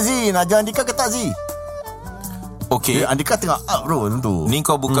 macam mana Z? Nak ajar Andika ke tak Z? Okay. Andika tengah up bro tentu. Ni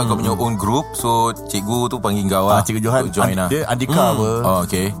kau buka kau punya own group. So cikgu tu panggil kau lah. Cikgu Johan join lah. Dia Andika apa.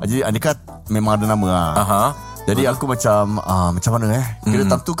 Okay. Jadi Andika memang ada nama lah. Jadi aku macam mana kira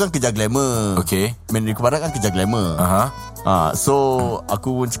time tu kan kerja glamour. Okay. Menari kebarat kan kerja glamour. So aku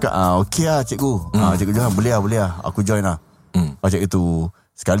pun cakap okey lah cikgu. Cikgu jangan boleh lah aku join lah. Macam itu.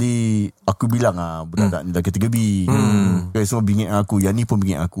 Sekali aku bilang budak-budak ni lagi 3B. Semua bingit aku. Yang ni pun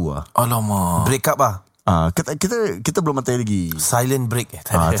bingit aku lah. Alamak. Break up lah. Kita belum matai lagi. Silent break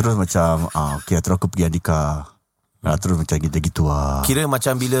Terus macam okey terus aku pergi Andika. Terus macam gitu lah. Kira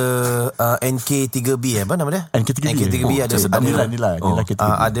macam bila NK3B apa nama dia? NK3B ada nilai K3B.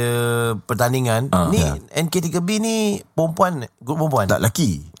 ada pertandingan. Ni NK3B ni grup perempuan. Tak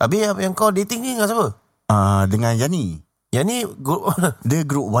lelaki. Habis yang kau dating ni dengan siapa? Dengan Yani. Yang ni grup dia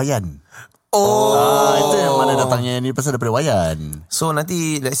grup Wayan. Itu yang mana datangnya ni pasal daripada Wayan. So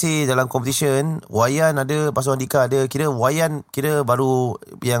nanti let's say dalam competition Wayan ada, Pasal Andika ada. Kira Wayan baru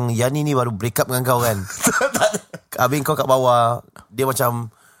yang Yani ni baru break up dengan kau kan. Habis kau kat bawah, dia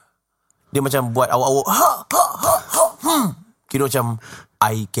macam buat awak-awak kira macam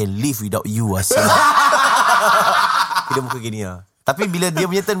I can live without you asal. Kira muka gini lah. Tapi bila dia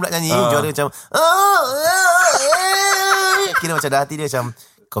punya turn pula nyanyi, juara macam kira macam dah hati dia macam,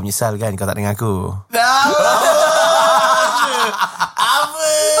 kau menyesal kan kau tak dengar aku. Apa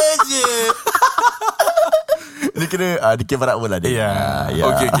je. Dia kira barat pun lah dia.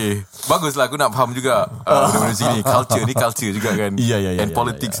 Okay. Baguslah, aku nak faham juga benda-benda sini. Culture juga kan. And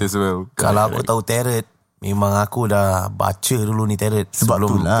politics as well. Kalau aku tahu tarot, memang aku dah baca dulu ni tarot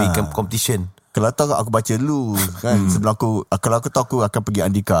sebelum pergi competition. Kalau tahu aku baca dulu kan. Sebelum kalau aku tahu aku akan pergi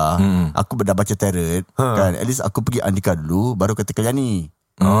Andika, aku dah baca tarot kan. At least aku pergi Andika dulu, baru kata Yani.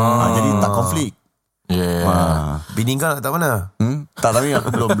 Jadi tak konflik. Bini kau tak mana? Tak, tapi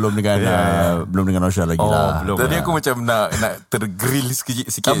aku belum dengan Osha lagi lah. Tadi aku macam nak tergrill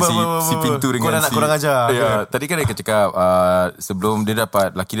sikit si pintu dengan kau nak ajar. Tadi kan dia cakap sebelum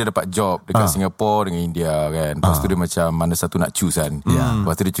laki dia dapat job dekat Singapore dengan India kan. Lepas tu dia macam mana satu nak choose kan.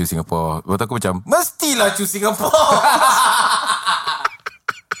 Lepas tu dia choose Singapore. Lepas tu aku macam mestilah choose Singapore.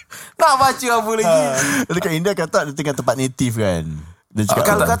 Nak baca apa lagi? Dekat India kata dia tinggal tempat native kan. Dia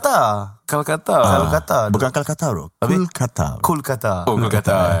cakap Calcutta. Bukan Calcutta bro. Kolkata.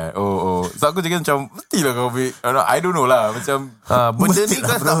 So aku cakap macam mestilah kau ambil. I don't know lah. Macam benda ni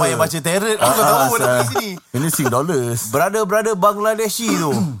kan tak payah baca tarot. Kau tahu dah pergi sini. Ini $6. Brother Bangladeshi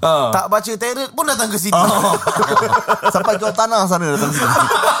tu tak baca tarot pun datang ke sini. Sampai jual tanah sana datang sini.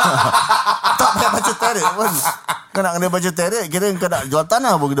 Tak payah baca tarot pun. Kau nak kena baca tarot, kira kau nak jual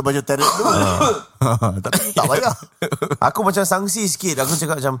tanah pun kena baca tarot tu. Tapi tak payah. Aku macam sangsi sikit. Aku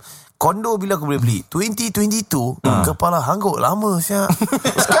cakap macam, kondo bila aku boleh beli? 2022 kepala hangguk lama siap.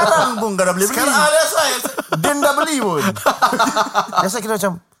 Sekarang pun kau dah boleh beli. Sekarang ada saya. Dia dah beli pun. Biasa kita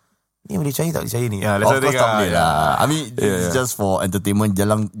macam, ni boleh percaya tak boleh percaya ni? Of course tak boleh lah. I mean it's just for entertainment.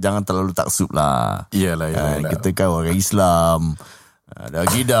 Jangan terlalu taksub lah. Yalah. Kita kan orang Islam, ada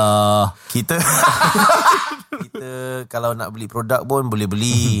akidah. Kita kalau nak beli produk pun boleh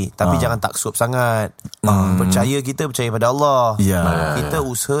beli, tapi jangan taksub sangat. Percaya pada Allah. Kita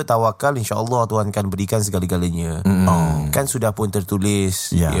usaha tawakal, insya-Allah Tuhan akan berikan segala-galanya. Kan sudah pun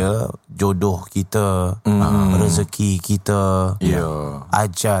tertulis jodoh kita, rezeki kita,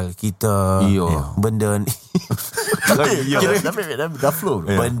 ajal kita, benda ni. Dah flow.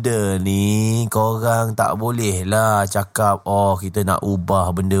 Benda ni korang tak boleh lah cakap kita nak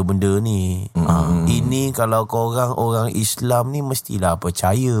ubah benda-benda ni. Ini kalau korang orang Islam ni mestilah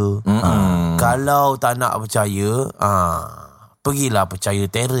percaya. Kalau tak nak percaya, pergilah percaya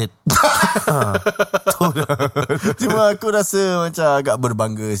tarot. Cuma aku rasa macam agak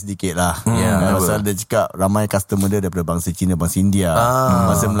berbangga sedikit lah. Pasal dia cakap ramai customer dia daripada bangsa Cina, bangsa India.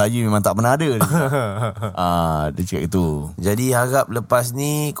 Bangsa Melayu memang tak pernah ada. Dia cakap itu. Jadi harap lepas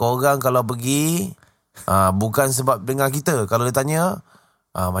ni korang kalau pergi, bukan sebab dengar kita. Kalau dia tanya,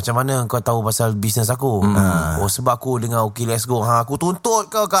 macam mana kau tahu pasal bisnes aku? Sebab aku dengar okay let's go. Aku tuntut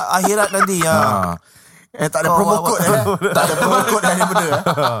kau kat akhirat nanti. Tak ada promo code tak ada promo code hanya benda.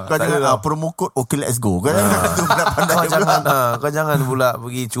 Kau jangan promo code okay let's go. Kau jangan pula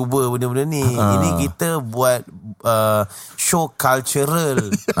pergi cuba benda-benda ni. Ini kita buat show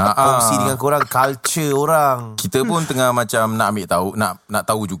cultural. Kongsi dengan korang culture orang. Kita pun tengah macam nak ambil tahu, nak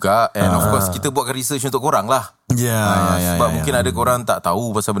tahu juga. And of course kita buatkan research untuk korang lah. Sebab mungkin ada korang tak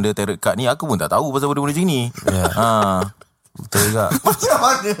tahu pasal benda tarot card ni. Aku pun tak tahu pasal benda-benda macam ni. Betul juga. Macam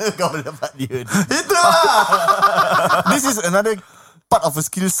mana kau dapat dia? Itulah. This is another part of a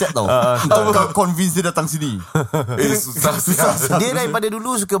skill set tau. Untuk kau convince dia datang sini. Susah. Dia daripada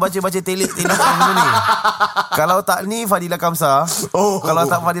dulu suka baca-baca telik benda ni. Kalau tak ni Fadilah Kamsa. Kalau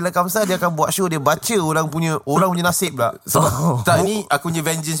tak Fadilah Kamsa, dia akan buat show, dia baca orang punya nasib pula. Sebab tak, ni aku punya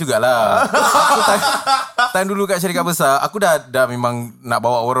vengeance jugalah. Aku time dulu kat syarikat besar, aku dah memang nak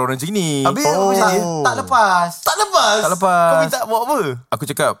bawa orang-orang macam ni. Habis tak lepas. Kau minta buat apa? Aku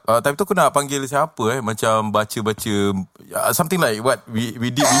cakap time tu aku nak panggil siapa macam baca-baca something like what we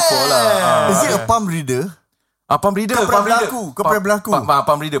did before lah. Is it a palm reader? Palm reader. Kau pernah berlaku.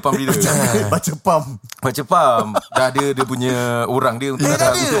 Palm reader. Baca palm. Dah ada dia punya orang dia untuk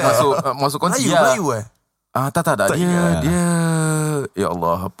masuk konti lah. Melayu Tak. Dia ya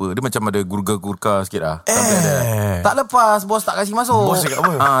Allah, apa? Dia macam ada gurka-gurka sikit lah. Tak lepas, bos tak kasih masuk. Bos cakap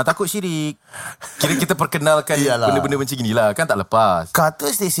apa? Takut syirik. Kira kita perkenalkan benda-benda macam ni lah. Kan tak lepas. Kata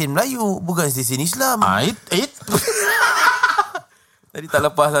stesen Melayu, bukan stesen Islam. Jadi tak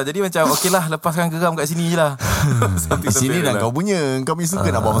lepas lah. Jadi macam okey lah, lepaskan geram kat sini je lah. Di sini dah kau punya. Kau punya suka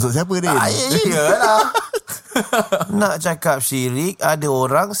nak bawa masuk siapa dia? Iyalah. Nak cakap syirik, ada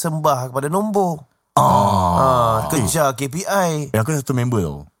orang sembah kepada nombor. Kejar KPI. Aku ada satu member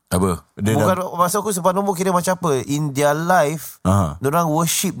tau. Apa? Bukan masa aku sebab nombor kira macam apa. In their life, diorang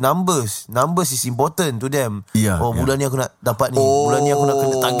worship numbers. Numbers is important to them. Bulan ni aku nak dapat ni. Bulan ni aku nak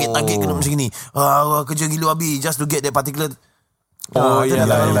kena target kena macam ni. Kerja gila habis just to get that particular.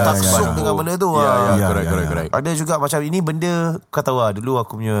 Taksub dengan benda tu. Correct. Ada juga macam ini benda. Kau tahu lah, dulu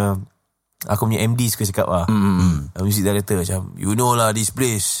aku punya MD suka cakap lah, music director macam, you know lah this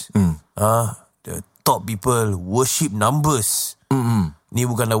place, the top people worship numbers. Ni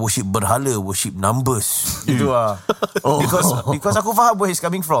bukanlah worship berhala, worship numbers. Itu lah. Because aku faham where he's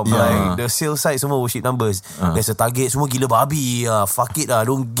coming from. Like the sales side semua worship numbers. There's a target, semua gila babi. Fuck it lah,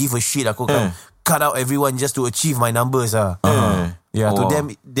 don't give a shit. Aku akan cut out everyone just to achieve my numbers lah. To them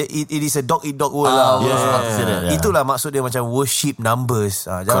it is a dog eat dog world lah. Itulah maksud dia macam worship numbers.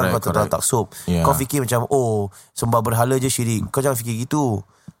 Jangan kau taksub. Kau fikir macam sembah berhala je syirik. Kau jangan fikir gitu.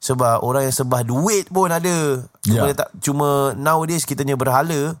 Sebab orang yang sembah duit pun ada. Cuma nowadays kita punya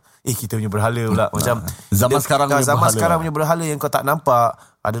berhala, kita punya berhala pula macam sekarang punya berhala yang kau tak nampak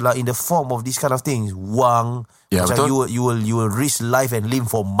adalah in the form of this kind of things. Wang. Macam you will risk life and limb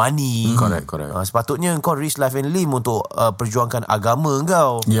for money. Correct. Sepatutnya kau risk life and limb untuk perjuangkan agama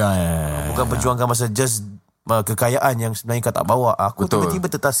kau. Bukan perjuangkan masa just kekayaan yang sebenarnya kau tak bawa. Aku tiba-tiba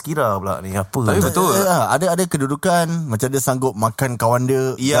tertaskira pula ni. Apa? Tapi betul. Ada kedudukan macam dia sanggup makan kawan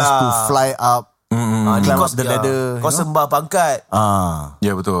dia just to fly up. Climb up the ladder. Kau sembah pangkat.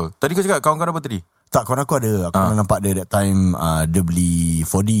 Ya betul. Tadi kau cakap kawan kau apa tadi? Tak, kawan aku ada. Aku nampak dia that time dia beli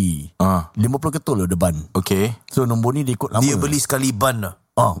 4D 50 ketul loh deban. Okay. So nombor ni dia ikut lama. Dia beli sekali ban lah.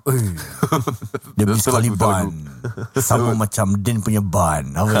 Dia beli sekali ban. Sama macam Den punya ban.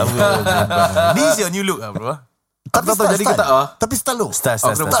 This your new look lah bro. Tapi tak jadi kata tapi style lo. Style.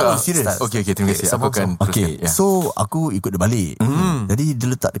 Serius. Okay, terima kasih. Aku akan so aku ikut dia balik. Jadi dia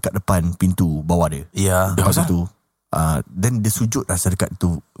letak dekat depan pintu bawah dia. Lepas tu then dia sujud rasa dekat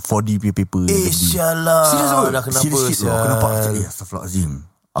tu 4D paper. Syallah. Serius kenapa? Astagfirullahalazim.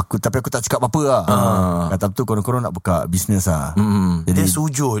 Tapi aku tak cakap apa-apa lah. Kata tu korang-korang nak buka bisnes lah. Jadi dia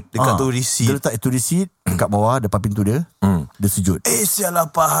sujud dekat tu receipt. Dia letak itu receipt dekat bawah depan pintu dia. Dia sujud.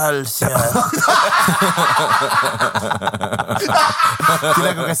 Syallah pahal sial. Kira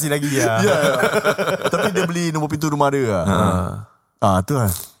aku kasih lagi ya. Tapi dia beli nombor pintu rumah dia lah. Tu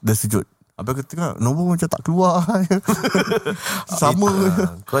lah. Dia sujud. Habis aku tengok nombor macam tak keluar. Sama.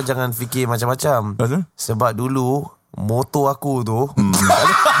 Kau jangan fikir macam-macam. Sebab dulu motor aku tu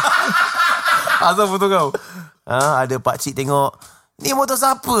asal foto kau? Ada pakcik tengok, ni motor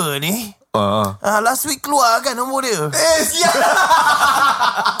siapa ni? Last week keluar kan nombor dia. Siap.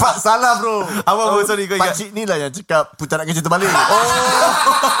 Pak salah bro. Apa sorry kau ingat? Pakcik ni lah yang cakap Putar nak kerja terbalik.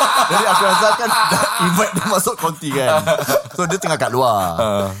 Jadi aku rasakan dah invite dia masuk konti kan. So dia tengah kat luar.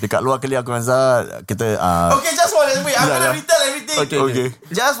 Dekat luar kali aku rasa kita okay, just for the sake I'm gonna retell everything. Okay.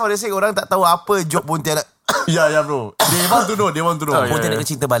 Just for the sake orang tak tahu apa job Pontianak. Ya bro. They want to know. Pontianak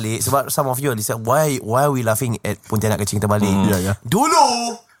kecing terbalik. Sebab some of you listen, why are we laughing at Pontianak kecing terbalik?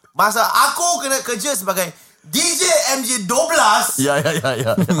 Dulu masa aku kena kerja sebagai DJ MJ 12. Ya.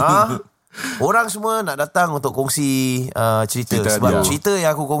 Orang semua nak datang untuk kongsi cerita. Sebab cerita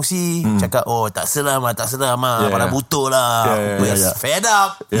yang aku kongsi cakap, tak seram lah pada butuh lah. Fed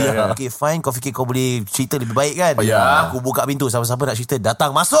up. Okay fine, kau fikir kau boleh cerita lebih baik kan? Aku buka pintu, siapa-siapa nak cerita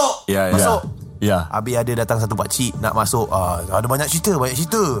datang, masuk. Masuk. Habis ada datang satu pakcik nak masuk. Ada banyak cerita.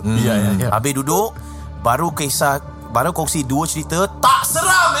 Habis duduk, baru kongsi 2 cerita. Tak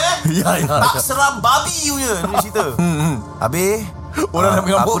seram Tak seram babi punya cerita. Habis Orang dah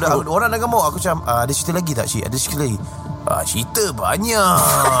mengamuk. Orang dah mengamuk. Aku macam ada cerita lagi tak cik? Ada cerita lagi? Cerita banyak.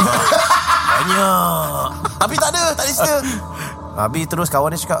 Banyak. Tapi tak ada cerita. Habis terus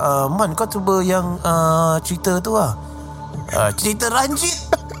kawan dia cakap, Man, kau cuba yang cerita tu lah. Cerita ranjit.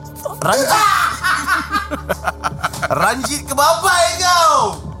 Ranjit ke babai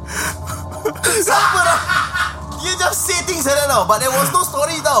kau. Siapa dah? Dia just say things like that tau. But there was no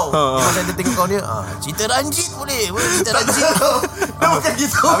story tau. Macam dia tengok kawan dia, cerita ranjit boleh cerita ranjit. Dia bukan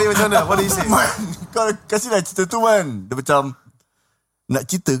gitu. Habis macam mana? What do you say? Man, kau kasihlah cerita tu, Man. Dia macam, nak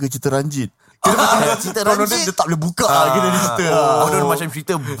cerita ke cerita ranjit? Cerita Kalau ranjit dia tak boleh buka kena dia cerita. dia macam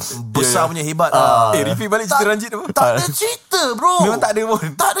cerita besar punya hebat. Repeat balik cerita ranjit apa? Tak ada cerita bro. Memang tak ada pun.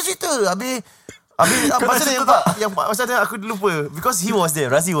 Tak ada cerita. Habis masa dia aku lupa. Because he was there.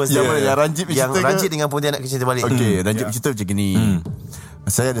 Razi was there. Yang ranjit Yang cerita ranjit dengan Pontianak cerita balik. Okay, ranjit cerita macam gini.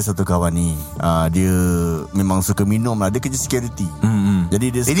 Saya ada satu kawan ni, dia memang suka minum lah. Dia kerja security. Jadi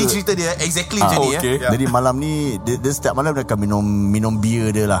dia suka, Ini cerita dia exactly macam ni okay. Jadi malam ni dia setiap malam dia akan minum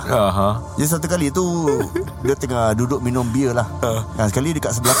beer dia lah. Jadi satu kali tu dia tengah duduk minum beer lah. Sekali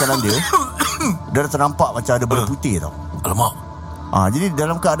dekat sebelah kanan dia dah ternampak macam ada bola putih tau. Alamak. Jadi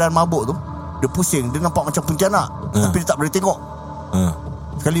dalam keadaan mabuk tu, dia pusing. Dia nampak macam Pontianak, tapi dia tak boleh tengok.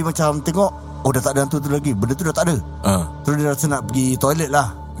 Sekali macam tengok, dah tak ada hantu tu lagi. Benda tu dah tak ada. Terus dia rasa nak pergi toilet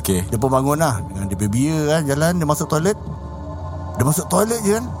lah. Okay. Dia pun bangun lah dengan dia beer kan, jalan. Dia masuk toilet. Dia masuk toilet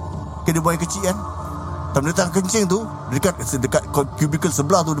je kan, dia buang air kecil kan. Time dia tengah kencing tu, dekat cubicle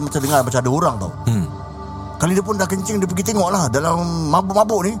sebelah tu, dia macam dengar macam ada orang tau. Kali dia pun dah kencing, dia pergi tengok lah. Dalam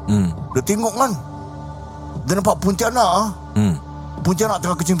mabuk-mabuk ni, dia tengok kan, dia nampak Pontianak. Pontianak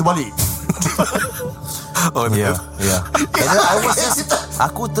tengah kencing terbalik. Ya.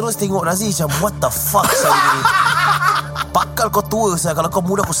 Aku terus tengok Razi macam, what the fuck saya ni. Pakal kau tua saya. Kalau kau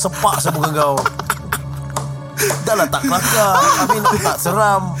muda aku sepak saya muka kau. Dah lah tak kelakar. Tak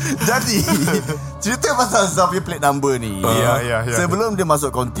seram. Jadi cerita pasal Zaf punya plate number ni, sebelum dia masuk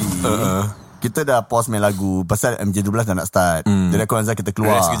konti, kita dah pause main lagu pasal MJ12 dah nak start. Jadi aku dan Zaf kita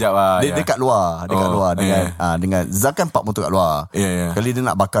keluar. Sekejap lah. Dia dekat luar, dengan Zaf kan park motor kat luar. Kali dia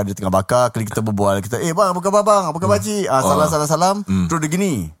nak bakar, dia tengah bakar. Kali kita berbual, kita bang, apa khabar bang? Apa khabar pakcik? Salam. Terus dia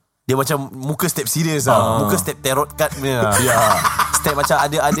gini. Dia macam muka step serius lah. Muka step tarot card punya. Step macam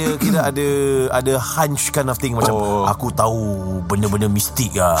ada hunch kind of thing. Macam aku tahu benda-benda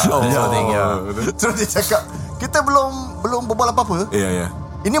mistik lah. Terus dia cakap, kita belum berbual apa-apa.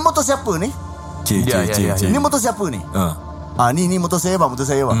 Ini motor siapa ni? Ini motor siapa ni? Ni motor saya bang.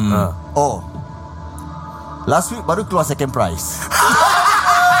 Last week baru keluar second prize.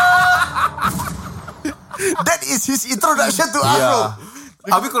 That is his introduction to us, bro.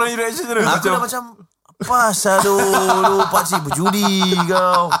 Habis korang reaction tu Aku dah macam, pasal lu pakcik berjudi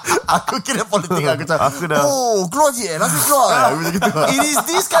kau. Aku kira politik. Aku dah keluar je nanti keluar. It is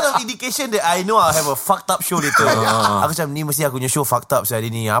this kind of indication that I know I'll have a fucked up show later. Aku macam, ni mesti aku punya show fucked up saya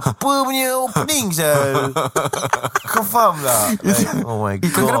hari ni. Apa punya opening saya. Kau faham lah. Oh my god.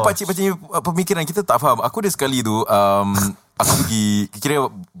 Kadang-kadang pakcik-pakcik pemikiran kita tak faham. Aku ada sekali tu aku pergi, kira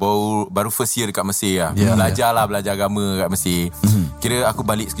baru first year dekat Mesir lah. Belajar agama kat Mesir. Kira aku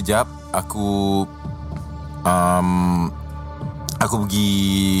balik sekejap. Aku pergi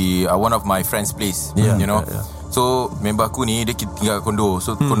one of my friend's place, you know. So member aku ni dia tinggal kat kondo.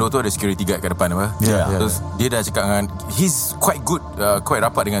 So kondo tu ada security guard kat depan apa. Terus dia dah cakap dengan, he's quite good, quite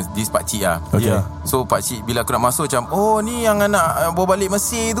rapat dengan this pakcik lah. So pakcik bila aku nak masuk macam, ni yang anak bawa balik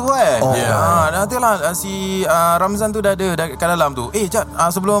Mesir tu nanti lah si Ramzan tu dah ada kat dalam tu. Jat,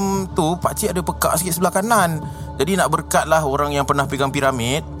 sebelum tu pakcik ada pekak sikit sebelah kanan. Jadi nak berkat lah orang yang pernah pegang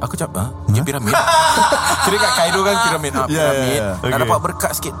piramid. Aku cakap, piramid? Kira kat Cairo kan piramid. Piramid. Nak dapat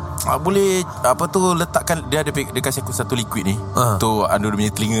berkat sikit. Boleh letakkan, dia kasih aku satu liquid ni. Tu anda punya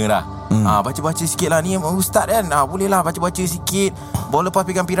telinga lah. Baca-baca sikit lah ni ustaz kan. Boleh lah baca-baca sikit. Baru lepas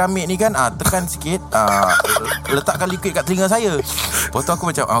pegang piramid ni kan, tekan sikit, letakkan liquid kat telinga saya. Lepas tu aku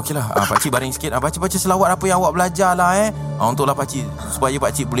macam, okey lah, pakcik baring sikit, baca-baca selawat apa yang awak belajar lah Untuklah pakcik, supaya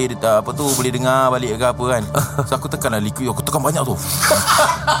pakcik boleh boleh dengar balik ke apa kan. So aku tekan lah liquid. Aku tekan banyak tu.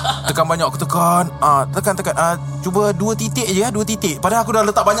 Tekan. Cuba 2 titik je 2 titik. Padahal aku dah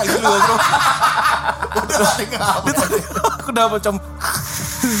letak banyak gila bro. Aku dah macam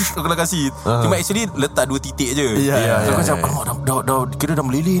aku dah kasih. Cuma actually letak 2 titik je. So aku macam, dah kira dah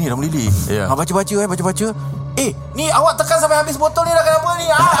meleleh ni. Baca-baca. Ni awak tekan sampai habis botol ni dah kenapa ni?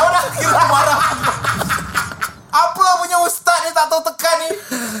 Awak dah kira marah. Apa punya ustaz ni tak tahu tekan ni?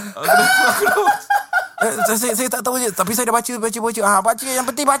 Saya tak tahu je. Tapi saya dah baca. Baca, yang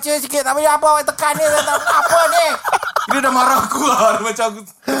penting baca sikit. Tapi apa awak tekan ni? Apa ni? Dia dah marah aku lah. Macam aku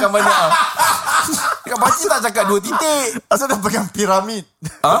tekan banyak lah. Dekat pakcik tak cakap 2 titik. Asal dah pegang piramid.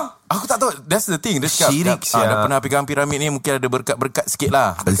 Aku tak tahu. That's the thing. Dia cakap Syirik dah pernah pegang piramid ni. Mungkin ada berkat-berkat sikit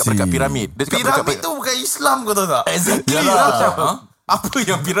lah. Berkat-berkat piramid. Dia cakap Piramid tu bukan Islam, kau tahu tak? exactly lah. Apa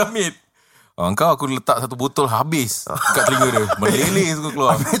yang piramid? Engkau aku letak 1 botol habis kat telinga dia. Meleleh suka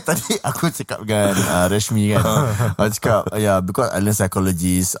keluar. Tadi aku cakap dengan Rashmi kan. Aku cakap, because I learn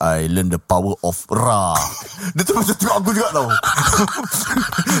psychologist, I learn the power of Ra. Dia tu macam tengok aku juga tau.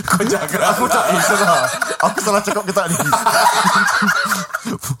 Kau jaga Aku cakap, salah. Aku salah cakap ke tak ni?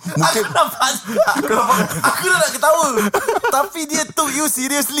 Mungkin Aku dah nak ketawa. Tapi dia took you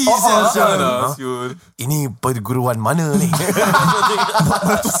seriously. Syul. Ini perguruan mana ni?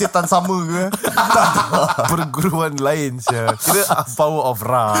 Mana tu setan sama ke? Perguruan lain saya. Kira power of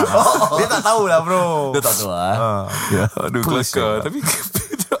Ra. Dia tak tahulah bro. Dia tak tahu lah. Aduh kelakar. Tapi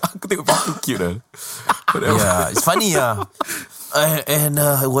aku tengok itu cute lah. Yeah, it's funny and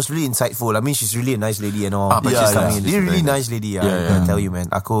it was really insightful. I mean, she's really a nice lady and all. But she's nice. She's really nice lady. I can tell you,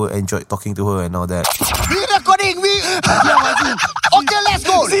 man. Aku enjoyed talking to her and all that. We recording. Okay, let's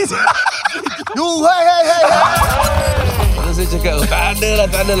go. You, hey. Saya cakap tak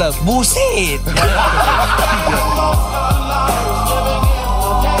ada lah. Buset.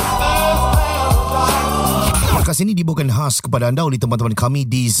 Podcast ini dibawakan khas kepada anda oleh teman-teman kami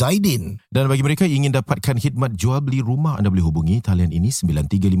di ZaiDean. Dan bagi mereka yang ingin dapatkan khidmat jual beli rumah, anda boleh hubungi talian ini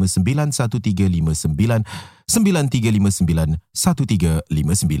 93591359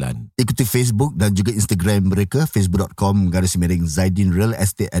 93591359. Ikuti Facebook dan juga Instagram mereka, facebook.com/ZaiDean Real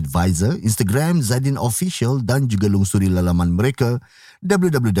Estate Advisor, Instagram ZaiDean Official, dan juga lungsuri laman mereka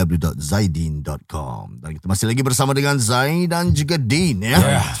www.zaidean.com. Dan kita masih lagi bersama dengan Zai dan juga Dean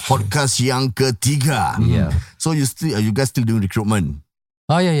podcast yang ketiga. So you guys still doing recruitment?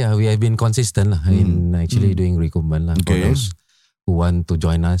 Yeah. We have been consistent lah in actually doing recruitment lah. For those who want to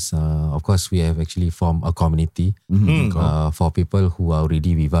join us, of course we have actually formed a community for people who are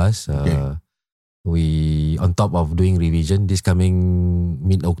already with us. We on top of doing revision this coming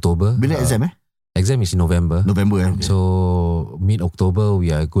mid-October. Bila exam Exam is in November. So mid-October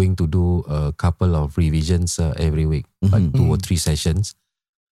we are going to do a couple of revisions every week, like 2 or 3 sessions.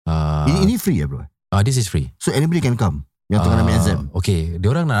 Ini free ya bro? This is free. So anybody can come yang tengah ambil exam? Okay,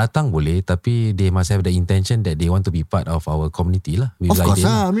 diorang nak datang boleh, tapi they must have the intention that they want to be part of our community lah. Of course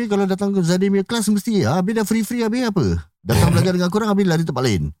lah. I mean, kalau datang ke ZaiDean Real Class mesti habis dah free habis apa? Datang belajar dengan korang habis lari tempat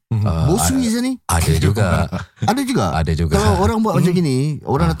lain. Bosui je ni. Ada juga. Ada juga. Kalau orang buat macam gini,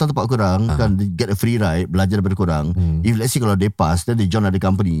 orang datang tempat korang kan get a free ride, belajar daripada korang. If let's say kalau they pass, then they join other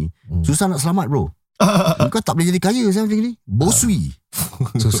company, susah nak selamat bro. Kau tak boleh jadi kaya macam ni. Bosui.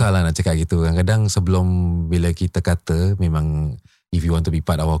 Susah lah nak cakap gitu. Kadang-kadang sebelum bila kita kata memang if you want to be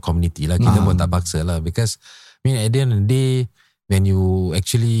part of our community lah, kita pun tak paksa lah. Because I mean at the end of the day, when you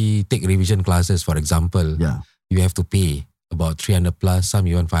actually take revision classes for example, you have to pay about 300 plus, some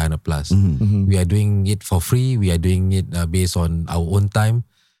even 500 plus. We are doing it for free. We are doing it based on our own time.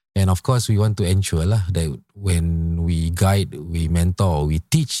 And of course we want to ensure lah that when we guide, we mentor, we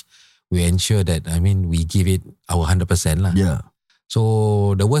teach, we ensure that we give it our 100% lah.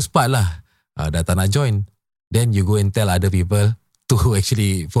 So the worst part lah, dah tak nak join, then you go and tell other people to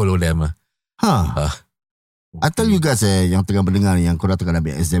actually follow them lah. I tell you guys yang tengah mendengar ni, yang korang tengah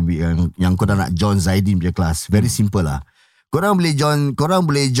ambil exam, yang korang nak join ZaiDean punya kelas, very simple lah. Korang boleh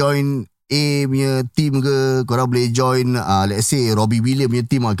join A punya team ke, korang boleh join let's say Robbie Williams punya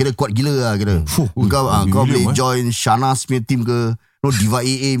team lah, kira kuat gila lah kira. Kau boleh join Shanas punya team ke, Diva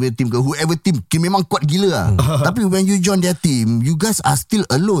AA punya team ke, whoever team, memang kuat gila lah. Tapi when you join their team, you guys are still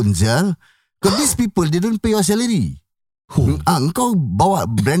alone, Zal. Because these people, they don't pay your salary. Engkau bawa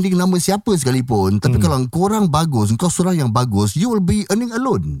branding nama siapa sekalipun, tapi kalau korang bagus, engkau seorang yang bagus, you will be earning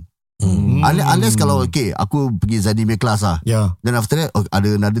alone. Unless kalau aku pergi ZaiDean punya kelas lah, then after that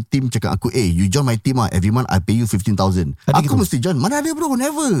ada another team cakap aku, you join my team lah, every month I pay you 15,000. Aku mesti join. Mana ada bro,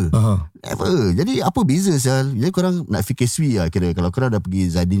 never. Jadi apa beza Sal? Jadi korang nak fikir sui lah, kira kalau korang dah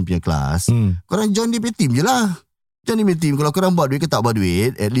pergi ZaiDean punya kelas, korang join dia punya team je lah. Join dia punya team. Kalau korang buat duit ke tak buat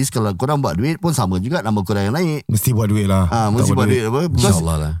duit, at least kalau korang buat duit pun sama juga, nama korang yang naik. Mesti buat duit lah. Mesti buat duit apa? Because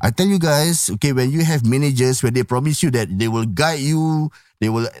InsyaAllah lah. I tell you guys, when you have managers where they promise you that they will guide you, they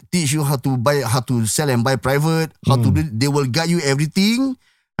will teach you how to sell and buy private, they will guide you everything.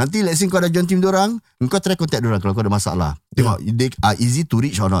 Nanti let's say kau dah join team diorang, kau try contact diorang kalau kau ada masalah. Tengok, they are easy to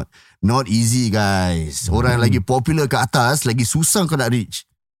reach or not? Not easy guys. Orang yang lagi popular ke atas, lagi susah kau nak reach.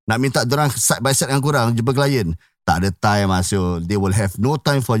 Nak minta diorang side by side dengan korang, jumpa klien, tak ada time masuk. They will have no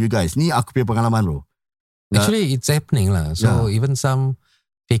time for you guys. Ni aku punya pengalaman bro. Actually it's happening lah. So even some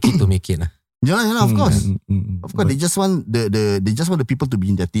fake it to make it lah. Yalah, of course. Of course, they just want the people to be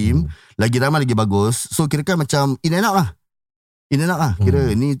in their team. Lagi ramai lagi bagus. So kira-kira macam in and out lah.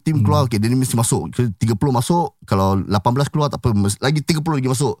 Kira ni team keluar, okay, dia ni mesti masuk. Kira 30 masuk, kalau 18 keluar tak apa, lagi 30 lagi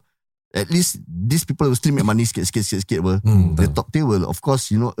masuk. At least these people will still make money sikit apa. The top tier will of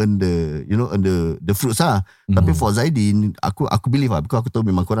course earn the fruits lah. Tapi for ZaiDean, aku believe lah, because aku tahu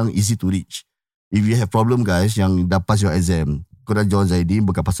memang korang easy to reach. If you have problem guys yang dah pass your exam, korang join ZaiDean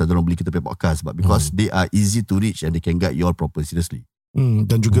bukan pasal dorang beli kita punya podcast, but because they are easy to reach and they can guide you all proper, seriously.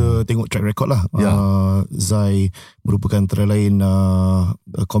 Dan juga tengok track record lah. Zai merupakan antara lain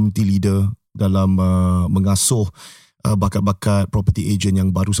community leader dalam mengasuh bakat-bakat property agent yang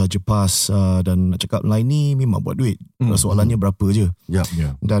baru saja pass, dan nak cakap line ni memang buat duit. Soalannya berapa je.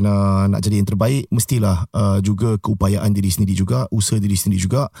 Dan nak jadi yang terbaik, mestilah juga keupayaan diri sendiri juga, usaha diri sendiri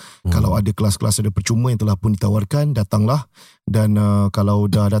juga. Kalau ada kelas-kelas ada percuma yang telah pun ditawarkan, datanglah. Dan kalau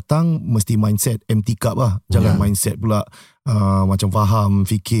dah datang, mesti mindset empty cup lah. Jangan mindset pula macam faham,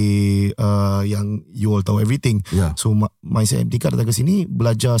 fikir yang you all tahu everything. So mindset empty cup, datang ke sini,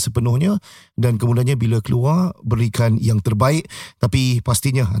 belajar sepenuhnya, dan kemudiannya bila keluar, berikan yang terbaik. Tapi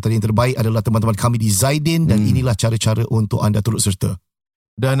pastinya antara yang terbaik adalah teman-teman kami di ZaiDean, dan inilah cara-cara untuk anda turut serta.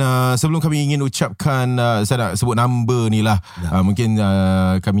 Dan sebelum kami ingin ucapkan, saya nak sebut number ni lah. Mungkin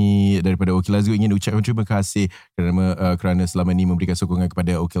kami daripada OK Let's Go ingin ucapkan terima kasih kerana selama ni memberikan sokongan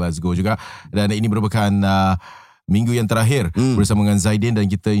kepada OK Let's Go juga. Dan ini merupakan minggu yang terakhir bersama dengan ZaiDean, dan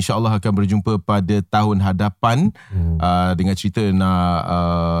kita insyaAllah akan berjumpa pada tahun hadapan dengan cerita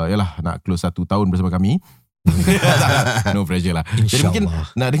nak close 1 tahun bersama kami. No pressure lah. Jadi mungkin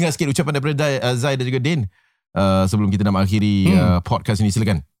nak dengar sikit ucapan daripada Zai dan juga Din sebelum kita nak mengakhiri podcast ini.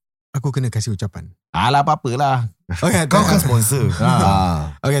 Silakan. Aku kena kasih ucapan. Alah, apa-apalah. Okay, kau kan sponsor.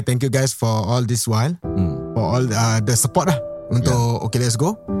 Okay, thank you guys for all this while, for all the support lah untuk OK Let's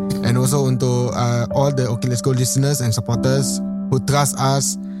Go, and also untuk all the OK Let's Go listeners and supporters who trust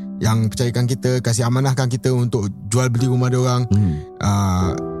us, yang percayakan kita, kasih amanahkan kita untuk jual beli rumah diorang.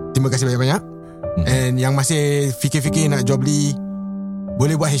 Terima kasih banyak-banyak. And yang masih fikir-fikir nak jual beli,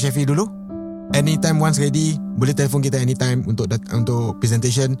 boleh buat HFE dulu. Anytime once ready, boleh telefon kita anytime untuk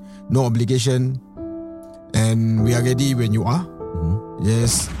presentation, no obligation, and we are ready when you are.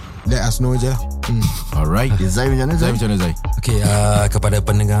 Just let us know je lah. Alright. Zai macam mana Zai? Okay, kepada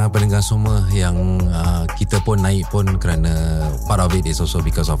pendengar-pendengar semua yang kita pun naik pun kerana part of it is also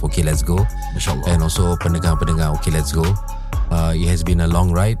because of OK Let's Go. InsyaAllah. And also pendengar-pendengar OK Let's Go. It has been a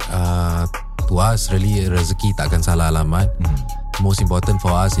long ride. To us, really, rezeki takkan salah alamat. Most important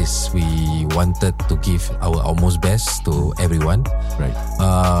for us is we wanted to give our utmost best to everyone. Right.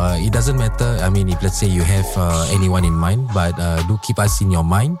 It doesn't matter. I mean, if let's say you have anyone in mind, but do keep us in your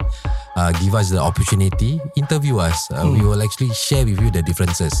mind. Give us the opportunity. Interview us. We will actually share with you the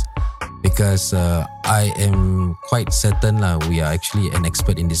differences. Because I am quite certain lah, we are actually an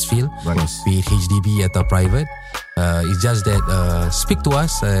expert in this field. Right. Be it HDB atau private. It's just that speak to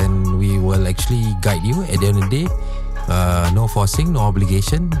us and we will actually guide you. At the end of the day, no forcing, no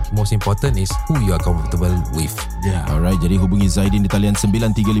obligation. Most important is who you are comfortable with. Alright, jadi hubungi ZaiDean di talian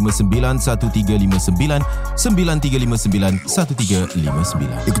 9359-1359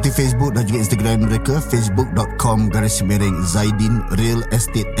 9359-1359. Ikuti Facebook dan juga Instagram mereka, facebook.com/ZaiDean Real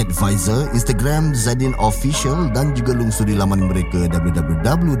Estate Advisor, Instagram ZaiDean Official, dan juga lungsuri laman mereka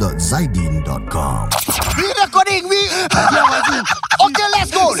www.zaidean.com. We recording, Okay, let's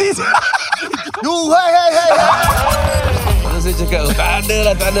go. You, hey. Saya cakap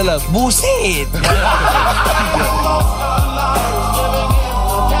tak ada lah. Buset.